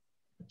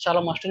చాలా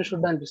మస్ట్ అండ్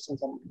షుడ్ అనిపిస్తుంది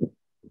సార్.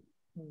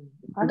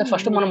 అంటే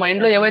ఫస్ట్ మన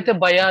మైండ్ లో ఏవైతే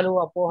భయాలు,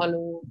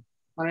 అపోహలు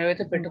మనం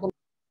ఏవైతే పెట్టుకున్న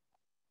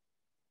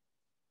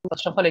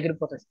ఫస్ట్ ఆఫ్ ఆల్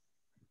ఎగిరిపోతాయి.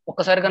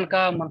 ఒక్కసారి కనుక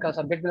మనకు ఆ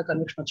సబ్జెక్ట్ మీద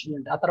కన్విక్షన్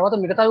వచ్చిందంటే ఆ తర్వాత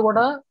మిగతావి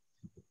కూడా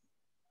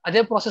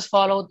అదే ప్రాసెస్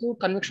ఫాలో అవుతూ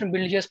కన్విక్షన్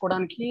బిల్డ్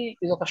చేసుకోవడానికి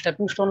ఇది ఒక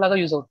స్టెప్పింగ్ స్టోన్ లాగా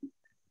యూజ్ అవుతుంది.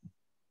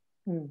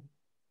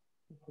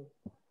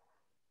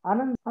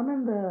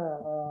 Anand,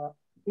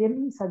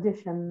 any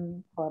suggestion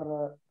for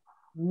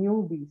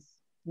newbies,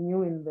 new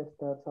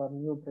investors or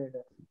new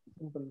traders?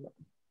 Simple గా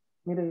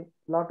మీరు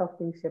లాట్ ఆఫ్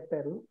థింగ్స్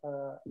చెప్పారు,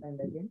 అండ్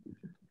అగైన్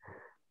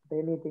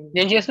ఎనీథింగ్.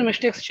 నేను చేసిన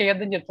మిస్టేక్స్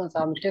చేయొద్దని చెప్తాను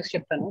సార్, మిస్టేక్స్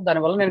చెప్తాను.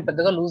 దానివల్ల నేను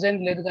పెద్దగా లూజ్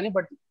అయింది లేదు కానీ,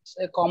 but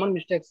common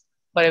mistakes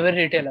for every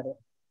retailer.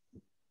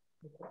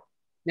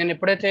 నేను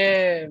ఎప్పుడైతే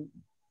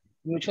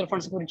మ్యూచువల్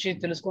ఫండ్స్ గురించి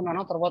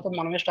తెలుసుకున్నానో తర్వాత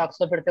మనమే స్టాక్స్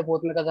లో పెడితే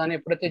పోతుంది కదా అని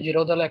ఎప్పుడైతే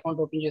జీరోదాలో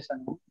అకౌంట్ ఓపెన్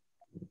చేశాను,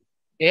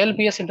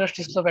 ఏఎల్పిఎస్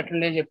ఇండస్ట్రీస్ లో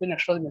పెట్టండి అని చెప్పి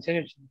నెక్స్ట్ రోజు మెసేజ్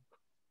వచ్చింది,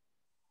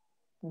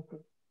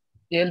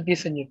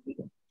 ఏఎల్పిఎస్ అని చెప్పి.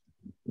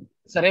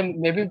 సరే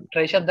మేబీ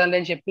ట్రై చేద్దాంలే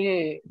అని చెప్పి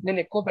నేను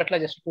ఎక్కువ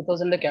పెట్టలేదు, జస్ట్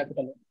 2000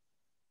 క్యాపిటల్.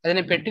 అది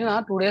నేను పెట్టిన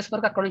 2 days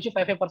వరకు అక్కడ నుంచి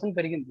 5%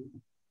 పెరిగింది.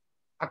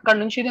 అక్కడ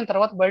నుంచి నేను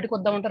తర్వాత బయటకు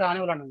వద్దామంటే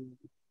రానివ్వను.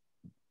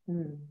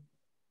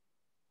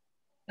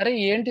 అరే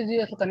ఏంటిది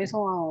అసలు కనీసం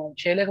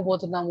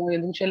చేయలేకపోతున్నాము,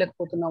 ఎందుకు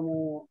చేయలేకపోతున్నాము,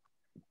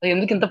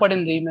 ఎందుకు ఇంత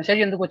పడింది,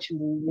 మెసేజ్ ఎందుకు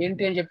వచ్చింది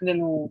ఏంటి అని చెప్పి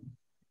నేను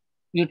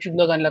యూట్యూబ్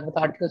లో కానీ లేకపోతే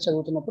ఆర్టికల్స్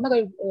చదువుతున్నప్పుడు నాకు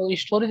ఈ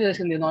స్టోరీ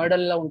తెలిసింది.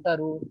 నోయిడాలో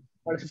ఉంటారు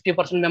వాళ్ళు,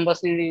 50%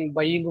 మెంబర్స్ ని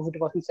బయ్యింగ్,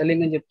 50%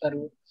 సెల్లింగ్ అని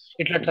చెప్తారు,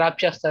 ఇట్లా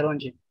ట్రాప్ చేస్తారు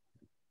అని చెప్పి.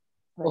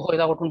 ఓహో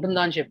ఇది ఒకటి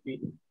ఉంటుందా అని చెప్పి.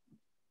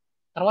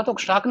 తర్వాత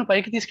ఒక స్టాక్ ని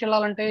పైకి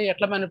తీసుకెళ్లాలంటే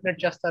ఎట్లా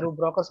మ్యానిపులేట్ చేస్తారు,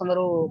 బ్రోకర్స్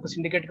అందరూ ఒక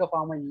సిండికేట్ గా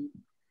ఫామ్ అయ్యి,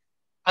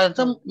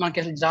 అదంతా మనకి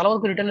అసలు చాలా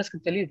వరకు రిటైలర్స్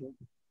కి తెలియదు.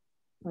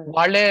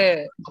 వాళ్ళే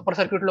అప్పర్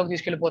సర్క్యూట్ లోకి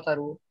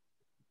తీసుకెళ్లిపోతారు,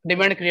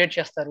 డిమాండ్ క్రియేట్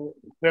చేస్తారు.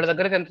 వీళ్ళ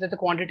దగ్గర ఎంతైతే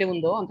క్వాంటిటీ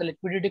ఉందో అంత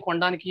లిక్విడిటీ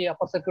కొనడానికి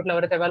అప్పర్ సర్క్యూట్ లో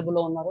ఎవరైతే అవైలబుల్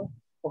లో ఉన్నారో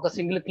ఒక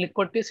సింగిల్ క్లిక్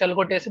కొట్టి సెల్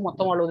కొట్టేసి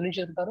మొత్తం వాళ్ళు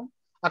వదిలించుకుంటారు.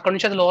 అక్కడ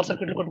నుంచి అది లోవర్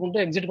సర్క్యూట్ కొట్టుకుంటూ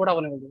ఎగ్జిట్ కూడా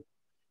అవనివ్వదు.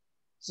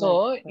 సో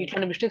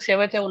ఇట్లాంటి మిస్టేక్స్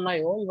ఏవైతే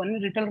ఉన్నాయో ఇవన్నీ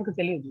రిటైలర్ కి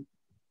తెలియదు.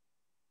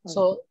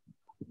 సో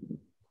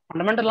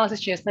ఫండమెంటల్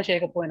అనాలిసిస్ చేసినా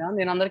చేయకపోయినా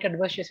నేను అందరికీ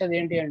అడ్వైస్ చేసేది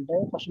ఏంటి అంటే,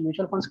 ఫస్ట్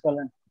మ్యూచువల్ ఫండ్స్ కి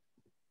వెళ్ళండి,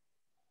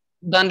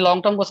 దాని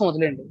లాంగ్ టర్మ్ కోసం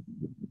వదిలేండి.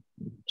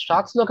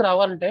 స్టాక్స్ లోకి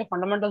రావాలంటే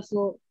fundamentals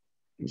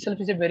it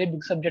self is a very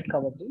big subject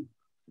కాబట్టి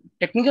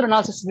టెక్నికల్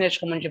అనాలిసిస్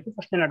నేర్చుకోమని చెప్పి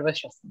ఫస్ట్ నేను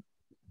అడ్వైస్ చేస్తాను.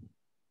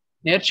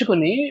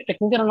 నేర్చుకుని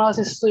technical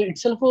analysis it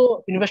self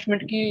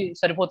investment కి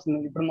సరిపోతుంది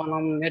ఇప్పుడు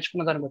మనం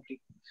నేర్చుకున్న దాన్ని బట్టి.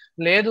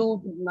 లేదు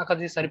నాకు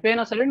అది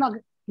సరిపోయినా సరే నాకు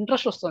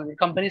ఇంట్రెస్ట్ వస్తుంది,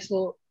 కంపెనీస్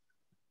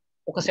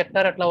ఒక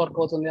సెక్టర్ ఎట్లా వర్క్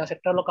అవుతుంది, ఆ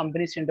సెక్టర్ లో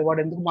కంపెనీస్ ఏంటి,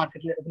 వాడు ఎందుకు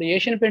మార్కెట్. ఇప్పుడు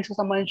ఏషియన్ పెయింట్స్ కి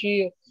సంబంధించి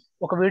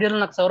ఒక వీడియోలో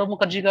నాకు సౌరవ్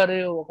ముఖర్జీ గారు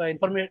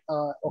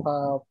ఒక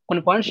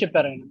కొన్ని పాయింట్స్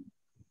చెప్పారు. ఆయన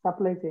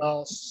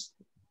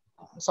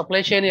సప్లై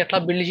చైన్ ఎట్లా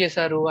బిల్డ్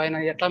చేశారు, ఆయన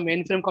ఎట్లా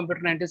మెయిన్ ఫ్రేమ్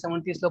కంప్యూటర్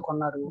 1970s లో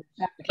కొన్నారు,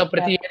 ఇట్లా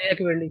ప్రతి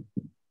ఏరియాకి వెళ్ళి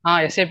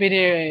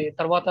ఎస్ఏపీని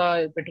తర్వాత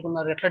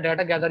పెట్టుకున్నారు, ఎట్లా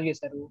డేటా గ్యాదర్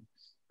చేశారు,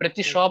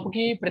 ప్రతి షాప్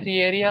కి ప్రతి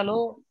ఏరియాలో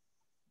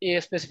ఏ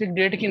స్పెసిఫిక్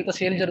డేట్ కి ఇంత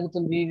సేల్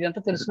జరుగుతుంది,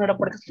 ఇదంతా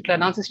తెలుసుకునేటప్పటికి ఇట్లా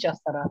అనాలిసిస్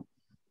చేస్తారా.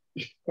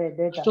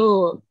 నెక్స్ట్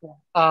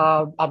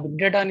ఆ బిగ్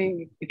డేటాని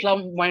ఇట్లా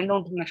మైండ్ లో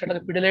ఉంటుంది, నెక్స్ట్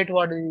అట్లా పిడిలైట్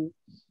వాడి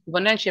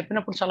ఇవన్నీ ఆయన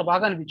చెప్పినప్పుడు చాలా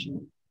బాగా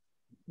అనిపించింది.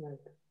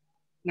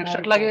 నెక్స్ట్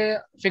అట్లాగే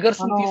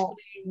ఫిగర్స్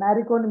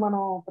మ్యారికోని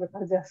మనం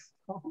ప్రిఫర్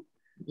చేస్తాం,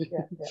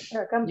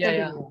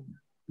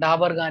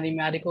 డాబర్ గానీ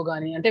మ్యారికో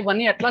గానీ, అంటే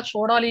ఇవన్నీ ఎట్లా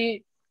చూడాలి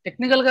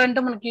టెక్నికల్ గా అంటే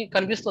మనకి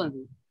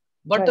కనిపిస్తుంది.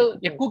 బట్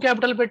ఎక్కువ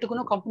క్యాపిటల్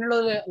పెట్టుకుని కంపెనీలో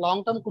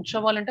లాంగ్ టర్మ్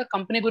కూర్చోవాలంటే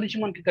కంపెనీ గురించి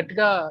మనకి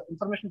గట్టిగా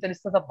ఇన్ఫర్మేషన్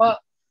తెలిస్తే తప్ప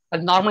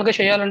అది నార్మల్ గా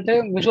చేయాలంటే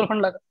మ్యూచువల్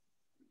ఫండ్ లాగా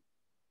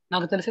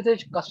నాకు తెలిసితే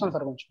కష్టం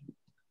సార్. కొంచెం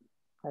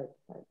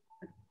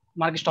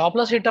మనకి స్టాప్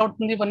లాస్ హిట్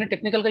అవుతుంది, ఇవన్నీ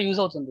టెక్నికల్ గా యూజ్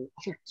అవుతుంది.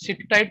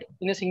 SIT tight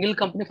in single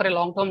company for a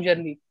long term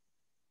journey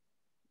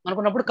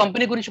అనుకున్నప్పుడు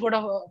కంపెనీ గురించి కూడా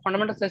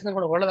ఫండమెంటల్స్ తెలిసిన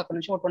కూడా వాళ్ళది అక్కడ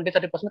నుంచి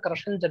 20-30%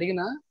 కరెక్షన్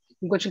జరిగినా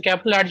ఇంకొంచెం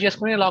క్యాపిటల్ యాడ్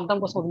చేసుకుని లాంగ్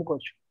టర్మ్ కోసం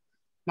వదులుకోవచ్చు.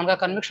 మనకు ఆ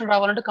కన్విక్షన్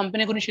రావాలంటే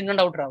కంపెనీ గురించి ఇన్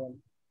అండ్ అవుట్ రావాలి.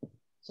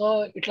 సో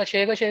ఇట్లా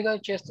చేయగా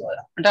చేస్తూ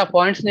అంటే ఆ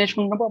పాయింట్స్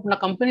నేర్చుకుంటున్నప్పుడు అప్పుడు నా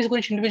కంపెనీస్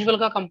గురించి ఇండివిజువల్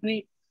గా కంపెనీ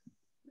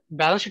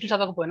బ్యాలెన్స్ షీట్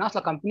చదవకపోయినా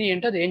అసలు కంపెనీ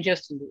ఏంటి, అది ఏం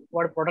చేస్తుంది,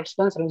 వాడి ప్రొడక్ట్స్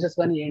కానీ సర్వీసెస్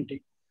కానీ ఏంటి,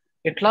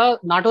 ఇట్లా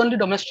not only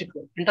domestic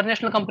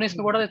international companies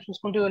ని కూడా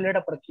చూసుకుంటూ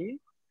వెళ్ళేటప్పటికి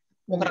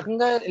ఒక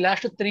రకంగా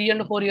లాస్ట్ 3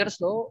 and 4 years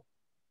లో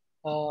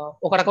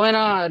ఒక రకమైన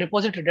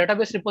రిపోజిటరీ,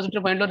 డేటాబేస్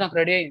రిపోజిటరీ మైండ్ లో నాకు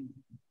రెడీ అయింది.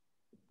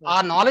 ఆ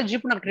నాలెడ్జ్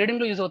ఇప్పుడు నాకు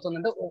ట్రేడింగ్ లో యూజ్ అవుతుంది.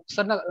 అంటే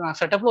ఒకసారి నా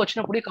సెటప్ లో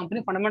వచ్చినప్పుడు ఈ కంపెనీ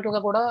ఫండమెంటల్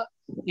గా కూడా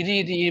ఇది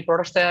ఈ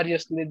ప్రొడక్ట్స్ తయారు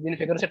చేస్తుంది, దీని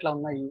ఫిగర్స్ ఎట్లా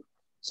ఉన్నాయి,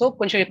 సో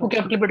కొంచెం ఎక్కువ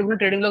క్యాపిటల్ పెట్టుకుని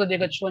ట్రేడింగ్ లో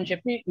దిగచ్చు అని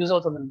చెప్పి యూజ్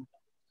అవుతుంది అనమాట.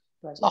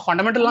 సో ఆ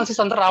ఫండమెంటల్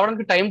అనాలిసిస్ అంతా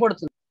రావడానికి టైం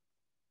పడుతుంది,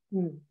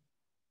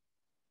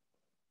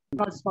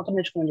 మాత్రం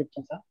నేర్చుకోమని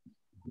చెప్తాను sir.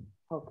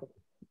 Okay,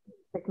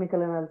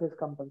 technical analysis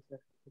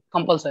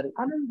compulsory.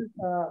 Anand,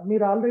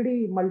 మీరు already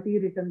multi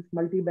returns,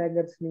 multi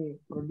baggers ని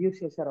ప్రొడ్యూస్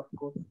చేశారు. ఆఫ్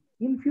కోర్స్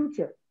ఇన్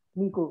ఫ్యూచర్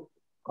మీకు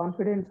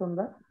కాన్ఫిడెన్స్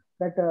ఉందా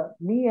దట్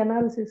మీ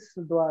అనాలిసిస్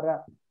ద్వారా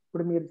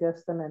ఇప్పుడు మీరు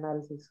చేస్తున్న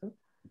అనాలిసిస్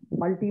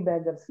మల్టీ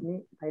బ్యాగర్స్ ని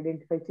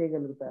ఐడెంటిఫై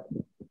చేయగలుగుతారు?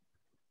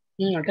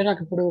 అంటే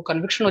నాకు ఇప్పుడు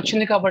కన్విక్షన్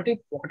వచ్చింది కాబట్టి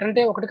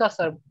ఒకటంటే ఒకటి కాదు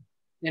సార్.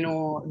 నేను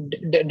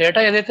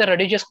డేటా ఏదైతే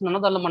రెడీ చేసుకున్నానో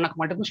దానిలో మనకు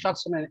మల్టిపుల్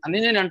స్టాక్స్ ఉన్నాయి, అన్ని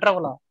నేను ఎంటర్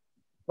అవ్వాలా.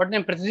 బట్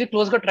నేను ప్రతిదీ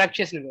క్లోజ్ గా ట్రాక్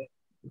చేసినవి.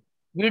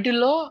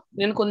 వీటిల్లో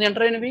నేను కొన్ని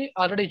ఎంటర్ అయినవి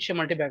ఆల్రెడీ ఇచ్చే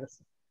మల్టీ బ్యాగర్స్.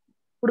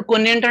 ఇప్పుడు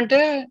కొన్ని ఏంటంటే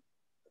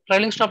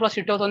ట్రైలింగ్ స్టాప్ లో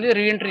సిట్ అవుతుంది,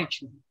 రీఎంట్రీ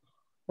ఇచ్చింది.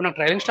 ఇప్పుడు నాకు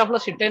ట్రైలింగ్ స్టాప్ లో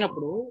సిట్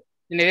అయినప్పుడు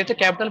నేను ఏదైతే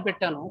క్యాపిటల్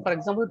పెట్టానో, ఫర్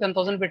ఎగ్జాంపుల్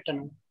 10,000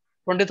 పెట్టాను,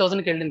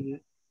 20,000కి వెళ్ళింది,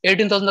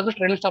 18,000 దగ్గర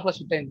ట్రైలింగ్ స్టాప్ లో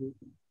సిట్ అయింది.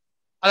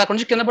 అది అక్కడ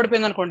నుంచి కింద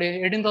పడిపోయింది అనుకోండి,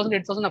 18,000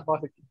 8,000 నా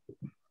ప్రాఫిట్.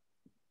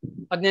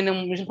 అది నేను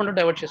మ్యూచువల్ ఫండ్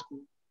డైవర్ట్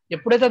చేసుకున్నాను.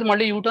 ఎప్పుడైతే అది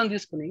మళ్ళీ యూటర్న్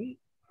తీసుకుని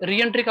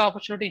రీఎంట్రీకి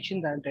ఆపర్చునిటీ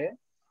ఇచ్చిందంటే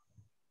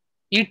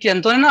ఈ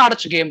 10తోనైనా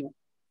ఆడొచ్చు గేమ్,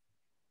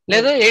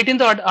 లేదా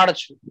 18తో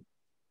ఆడొచ్చు.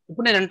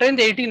 ఇప్పుడు నేను ఎంటర్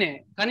అయింది 18,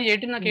 కానీ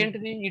 18 నాకు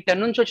ఏంటిది, ఈ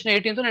 10 నుంచి వచ్చిన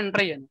 18తో నేను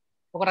ఎంటర్ అయ్యాను.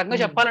 ఒక రకంగా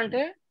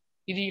చెప్పాలంటే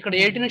ఇది ఇక్కడ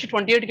 18 నుంచి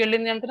 28కి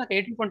వెళ్ళింది అంటే నాకు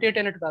 18 28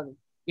 అయినట్టు కాదు,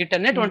 ఈ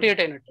 10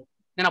 28 అయినట్టు.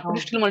 నేను అప్పుడు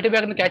అవును. స్టిల్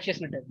మల్టీబ్యాగర్ ని క్యాచ్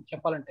చేసినట్టే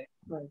చెప్పాలంటే.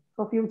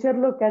 సో ఫ్యూచర్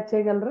లో క్యాచ్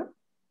చేయగలరా?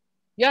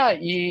 యా,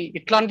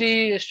 ఇట్లాంటి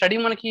స్టడీ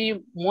మనకి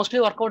మోస్ట్లీ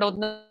వర్కౌట్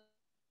అవుతుంది,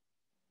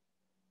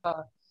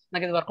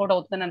 నాకు ఇది వర్కౌట్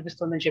అవుతుందని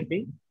అనిపిస్తుంది అని చెప్పి.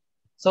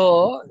 సో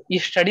ఈ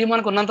స్టడీ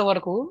మనకు ఉన్నంత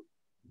వరకు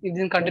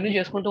దీన్ని కంటిన్యూ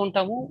చేసుకుంటూ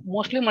ఉంటాము.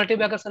 మోస్ట్లీ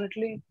మల్టీబ్యాగర్స్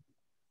అన్నిటిని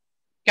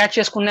క్యాచ్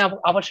చేసుకునే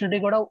ఆపర్చునిటీ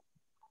కూడా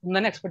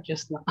ఉందని ఎక్స్పెక్ట్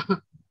చేస్తున్నా.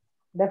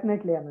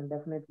 Definitely Anand,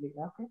 definitely.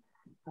 Okay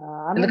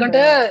Anand.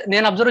 ఎందుకంటే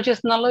నేను అబ్జర్వ్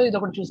చేస్తున్నాలో ఇది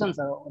ఒకటి చూసాను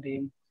సార్, ఒకటి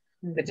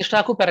ప్రతి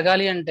స్టాక్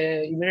పెరగాలి అంటే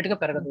ఇమీడియట్ గా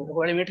పెరగదు.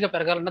 ఒకవేళ ఇమీడియట్ గా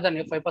పెరగాలంటే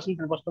దాన్ని 5%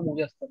 10%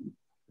 మూవ్ చేస్తారు.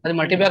 అది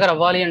మల్టీబ్యాగర్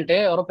అవ్వాలి అంటే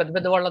ఎవరో పెద్ద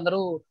పెద్ద వాళ్ళందరూ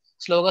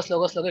స్లోగా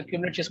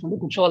అక్యుములేట్ చేసుకుంటూ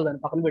కూర్చోవాలి,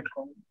 దాన్ని పక్కన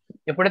పెట్టుకోవాలి.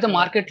 ఎప్పుడైతే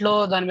మార్కెట్ లో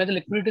దాని మీద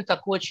లిక్విడిటీ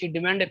తక్కువ వచ్చి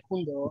డిమాండ్ ఎక్కువ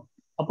ఉందో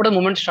అప్పుడే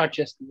మూమెంట్ స్టార్ట్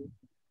చేస్తుంది.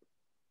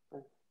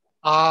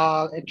 ఆ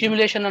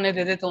అక్యుములేషన్ అనేది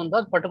ఏదైతే ఉందో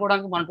అది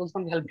పట్టుకోవడానికి మన టూల్స్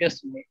మనకి హెల్ప్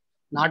చేస్తుంది.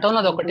 నాట్ ఓన్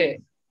అది ఒకటే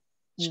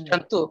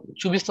స్ట్రెంత్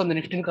చూపిస్తుంది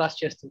నిఫ్టీని క్రాస్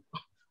చేస్తూ.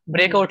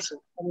 Breakouts,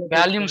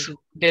 volumes,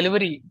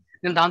 delivery.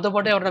 నేను దాంతో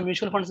పాటు ఎవరైనా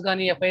మ్యూచువల్ ఫండ్స్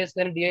కానీ, ఎఫ్ఐఎస్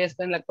కానీ, డిఐఎస్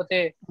కానీ, లేకపోతే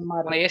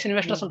మన ఏస్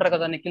ఇన్వెస్టర్స్ ఉంటారు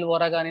కదా, నిఖిల్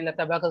వోరా కానీ,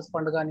 లేకపోతే అబాకస్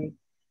ఫండ్ కానీ,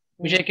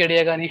 విజయ్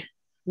కేడియా కానీ,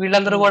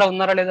 వీళ్ళందరూ కూడా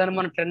ఉన్నారా లేదా అని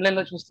మన ట్రెండ్ లైన్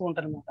లో చూస్తూ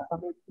ఉంటారు అనమాట.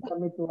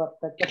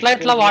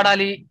 ఎట్లా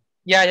వాడాలి.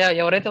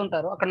 ఎవరైతే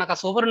ఉంటారో అక్కడ నాకు ఆ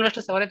సూపర్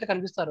ఇన్వెస్టర్స్ ఎవరైతే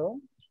కనిపిస్తారో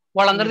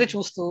వాళ్ళందరిది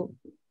చూస్తూ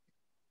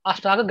ఆ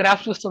స్టాక్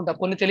గ్రాఫ్ చూస్తుంటా.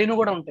 కొన్ని తెలియని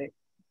కూడా ఉంటాయి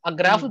ఆ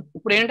గ్రాఫ్.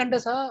 ఇప్పుడు ఏంటంటే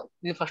సార్,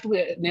 ఇది ఫస్ట్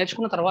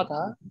నేర్చుకున్న తర్వాత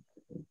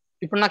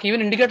ఇప్పుడు నాకు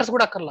ఈవెన్ ఇండికేటర్స్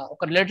కూడా అక్కర్లా,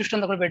 ఒక రిలేటివ్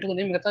స్ట్రెంత్ ఒకటి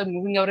పెట్టుకుని మిగతా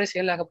మూవింగ్ ఎవరేజ్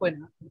ఏం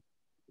లేకపోయినా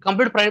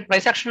complete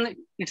price action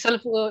it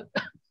self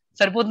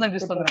సరిపోతుంది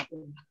అనిపిస్తుంది నాకు.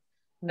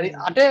 అది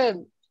అంటే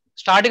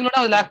స్టార్టింగ్ లో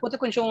అది లేకపోతే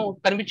కొంచెం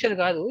కనిపించేది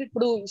కాదు,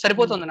 ఇప్పుడు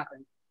సరిపోతుంది నాకు.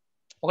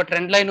 ఒక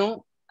ట్రెండ్ లైన్,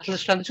 అసలు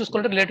స్ట్రెంత్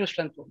చూసుకుంటే రిలేటివ్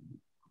స్ట్రెంత్,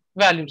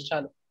 వాల్యూమ్స్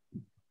చాలు.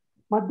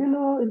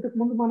 మధ్యలో ఇంతకు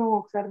ముందు మనం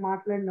ఒకసారి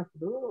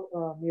మాట్లాడినప్పుడు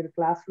మీరు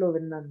క్లాస్ లో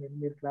విన్నాను, నేను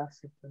మీరు క్లాస్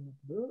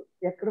చెప్తున్నప్పుడు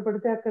ఎక్కడ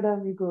పడితే అక్కడ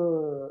మీకు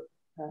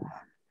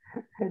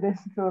హెడ్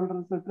అండ్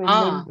షోల్డర్స్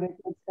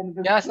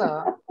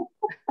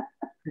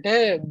అంటే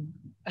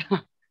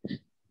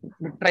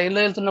ట్రైన్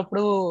లో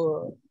వెళ్తున్నప్పుడు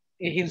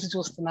ఈ హిల్స్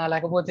చూస్తున్నా,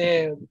 లేకపోతే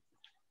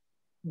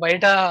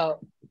బయట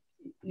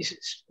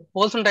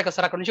పోల్స్ ఉంటాయి కదా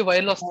సార్, అక్కడ నుంచి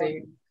వైర్లు వస్తాయి,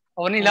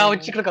 అవన్నీ ఇలా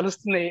వచ్చి ఇక్కడ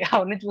కలుస్తున్నాయి.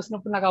 అవన్నీ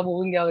చూసినప్పుడు నాకు ఆ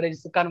మూవింగ్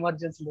యావరేజ్,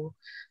 కన్వర్జెన్స్లు,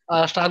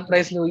 స్టాక్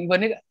ప్రైస్లు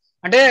ఇవన్నీ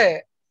అంటే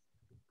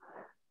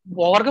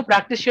ఓవర్ గా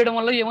ప్రాక్టీస్ చేయడం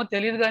వల్ల ఏమో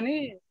తెలియదు కానీ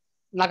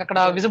నాకు అక్కడ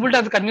విజిబిలిటీ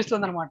అది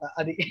కనిపిస్తుంది అనమాట.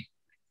 అది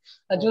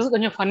చూసి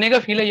కొంచెం ఫన్నీగా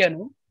ఫీల్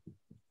అయ్యాను.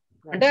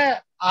 అంటే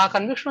ఆ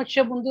కన్విక్షన్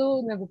వచ్చే ముందు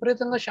నేను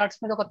విపరీతంగా షార్ట్స్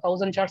మీద ఒక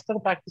 1000 షార్ట్స్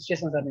దాకా ప్రాక్టీస్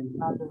చేశాను సార్ నేను.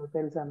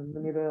 తెలుసాను,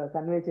 మీరు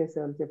కన్వే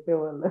చేసేవాళ్ళు,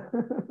 చెప్పేవాళ్ళు.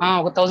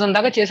 ఒక 1000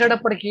 దాకా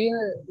చేసేటప్పటికి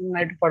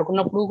నైట్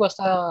పడుకున్నప్పుడు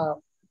కాస్త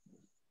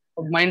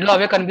మైండ్ లో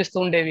అవే కనిపిస్తూ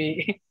ఉండేవి.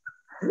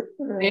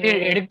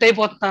 ఎడిక్ట్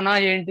అయిపోతున్నానా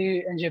ఏంటి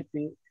అని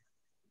చెప్పి.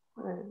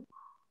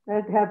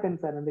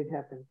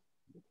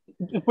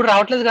 ఇప్పుడు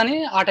రావట్లేదు కానీ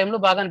ఆ టైంలో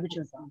బాగా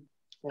అనిపించింది సార్.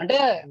 అంటే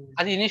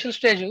అది ఇనిషియల్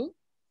స్టేజ్.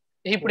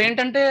 ఇప్పుడు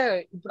ఏంటంటే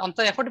ఇప్పుడు అంత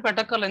ఎఫర్ట్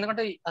పెట్టక్కర్లేదు,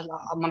 ఎందుకంటే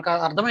మనకు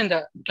అర్థమైంది,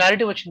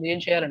 క్లారిటీ వచ్చింది ఏం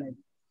చేయాలనేది.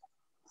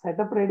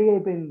 సెటప్ రెడీ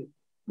అయిపోయింది,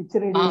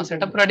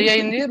 సెటప్ రెడీ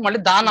అయింది,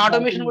 మళ్ళీ దాని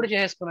ఆటోమేషన్ కూడా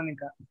చేసేసుకున్నాను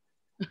ఇంకా.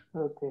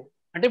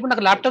 అంటే ఇప్పుడు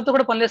నాకు ల్యాప్టాప్ తో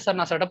కూడా పని లేదు సార్,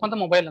 నా సెటప్ అంతా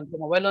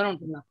మొబైల్లోనే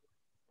ఉంటుంది.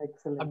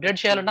 అప్డేట్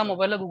చేయాలంటే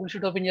మొబైల్లో గూగుల్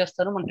షీట్ ఓపెన్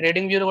చేస్తాను, మన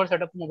ట్రేడింగ్ వ్యూ కూడా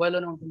సెటప్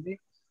మొబైల్లోనే ఉంటుంది,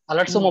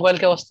 అలర్ట్స్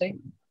మొబైల్కే వస్తాయి,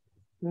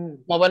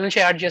 మొబైల్ నుంచి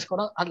యాడ్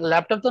చేసుకోవడం.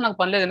 ల్యాప్టాప్ తో నాకు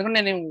పని లేదు,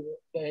 ఎందుకంటే నేను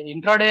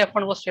ఇంట్రాడే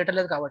F1 కోసం చేయటం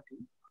లేదు కాబట్టి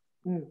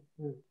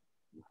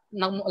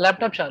నాకు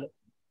ల్యాప్టాప్ చాలు,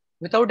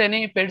 without any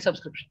paid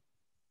subscription.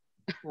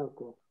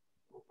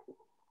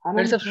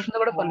 Paid subscription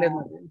కూడా పని లేదు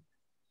నాకు.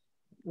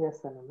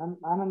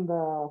 Anand,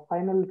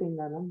 final thing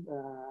Anand,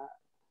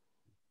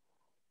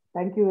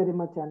 thank you very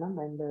much Anand.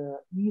 And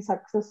ఈ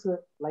success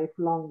life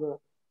long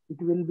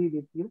it will be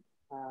with you.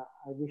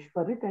 I wish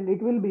for it and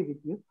it will be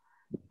with you.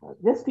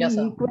 Just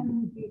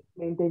equality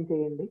maintain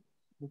చేయండి.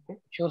 Okay,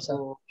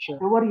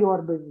 ever you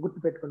are doing,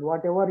 గుర్తుపెట్టుకోండి,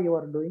 what ever you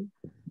are doing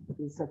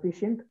is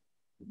sufficient.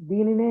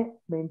 దీనినే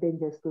maintain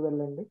చేస్తూ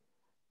వెళ్ళండి.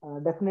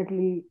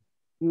 Definitely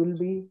you will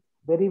be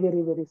very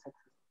very very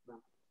successful.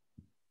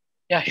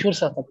 Yeah sure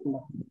sir,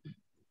 తప్పకుండా.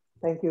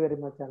 Thank you very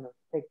much అన్న,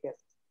 take care.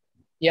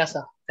 Yeah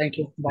sir, thank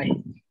you, bye.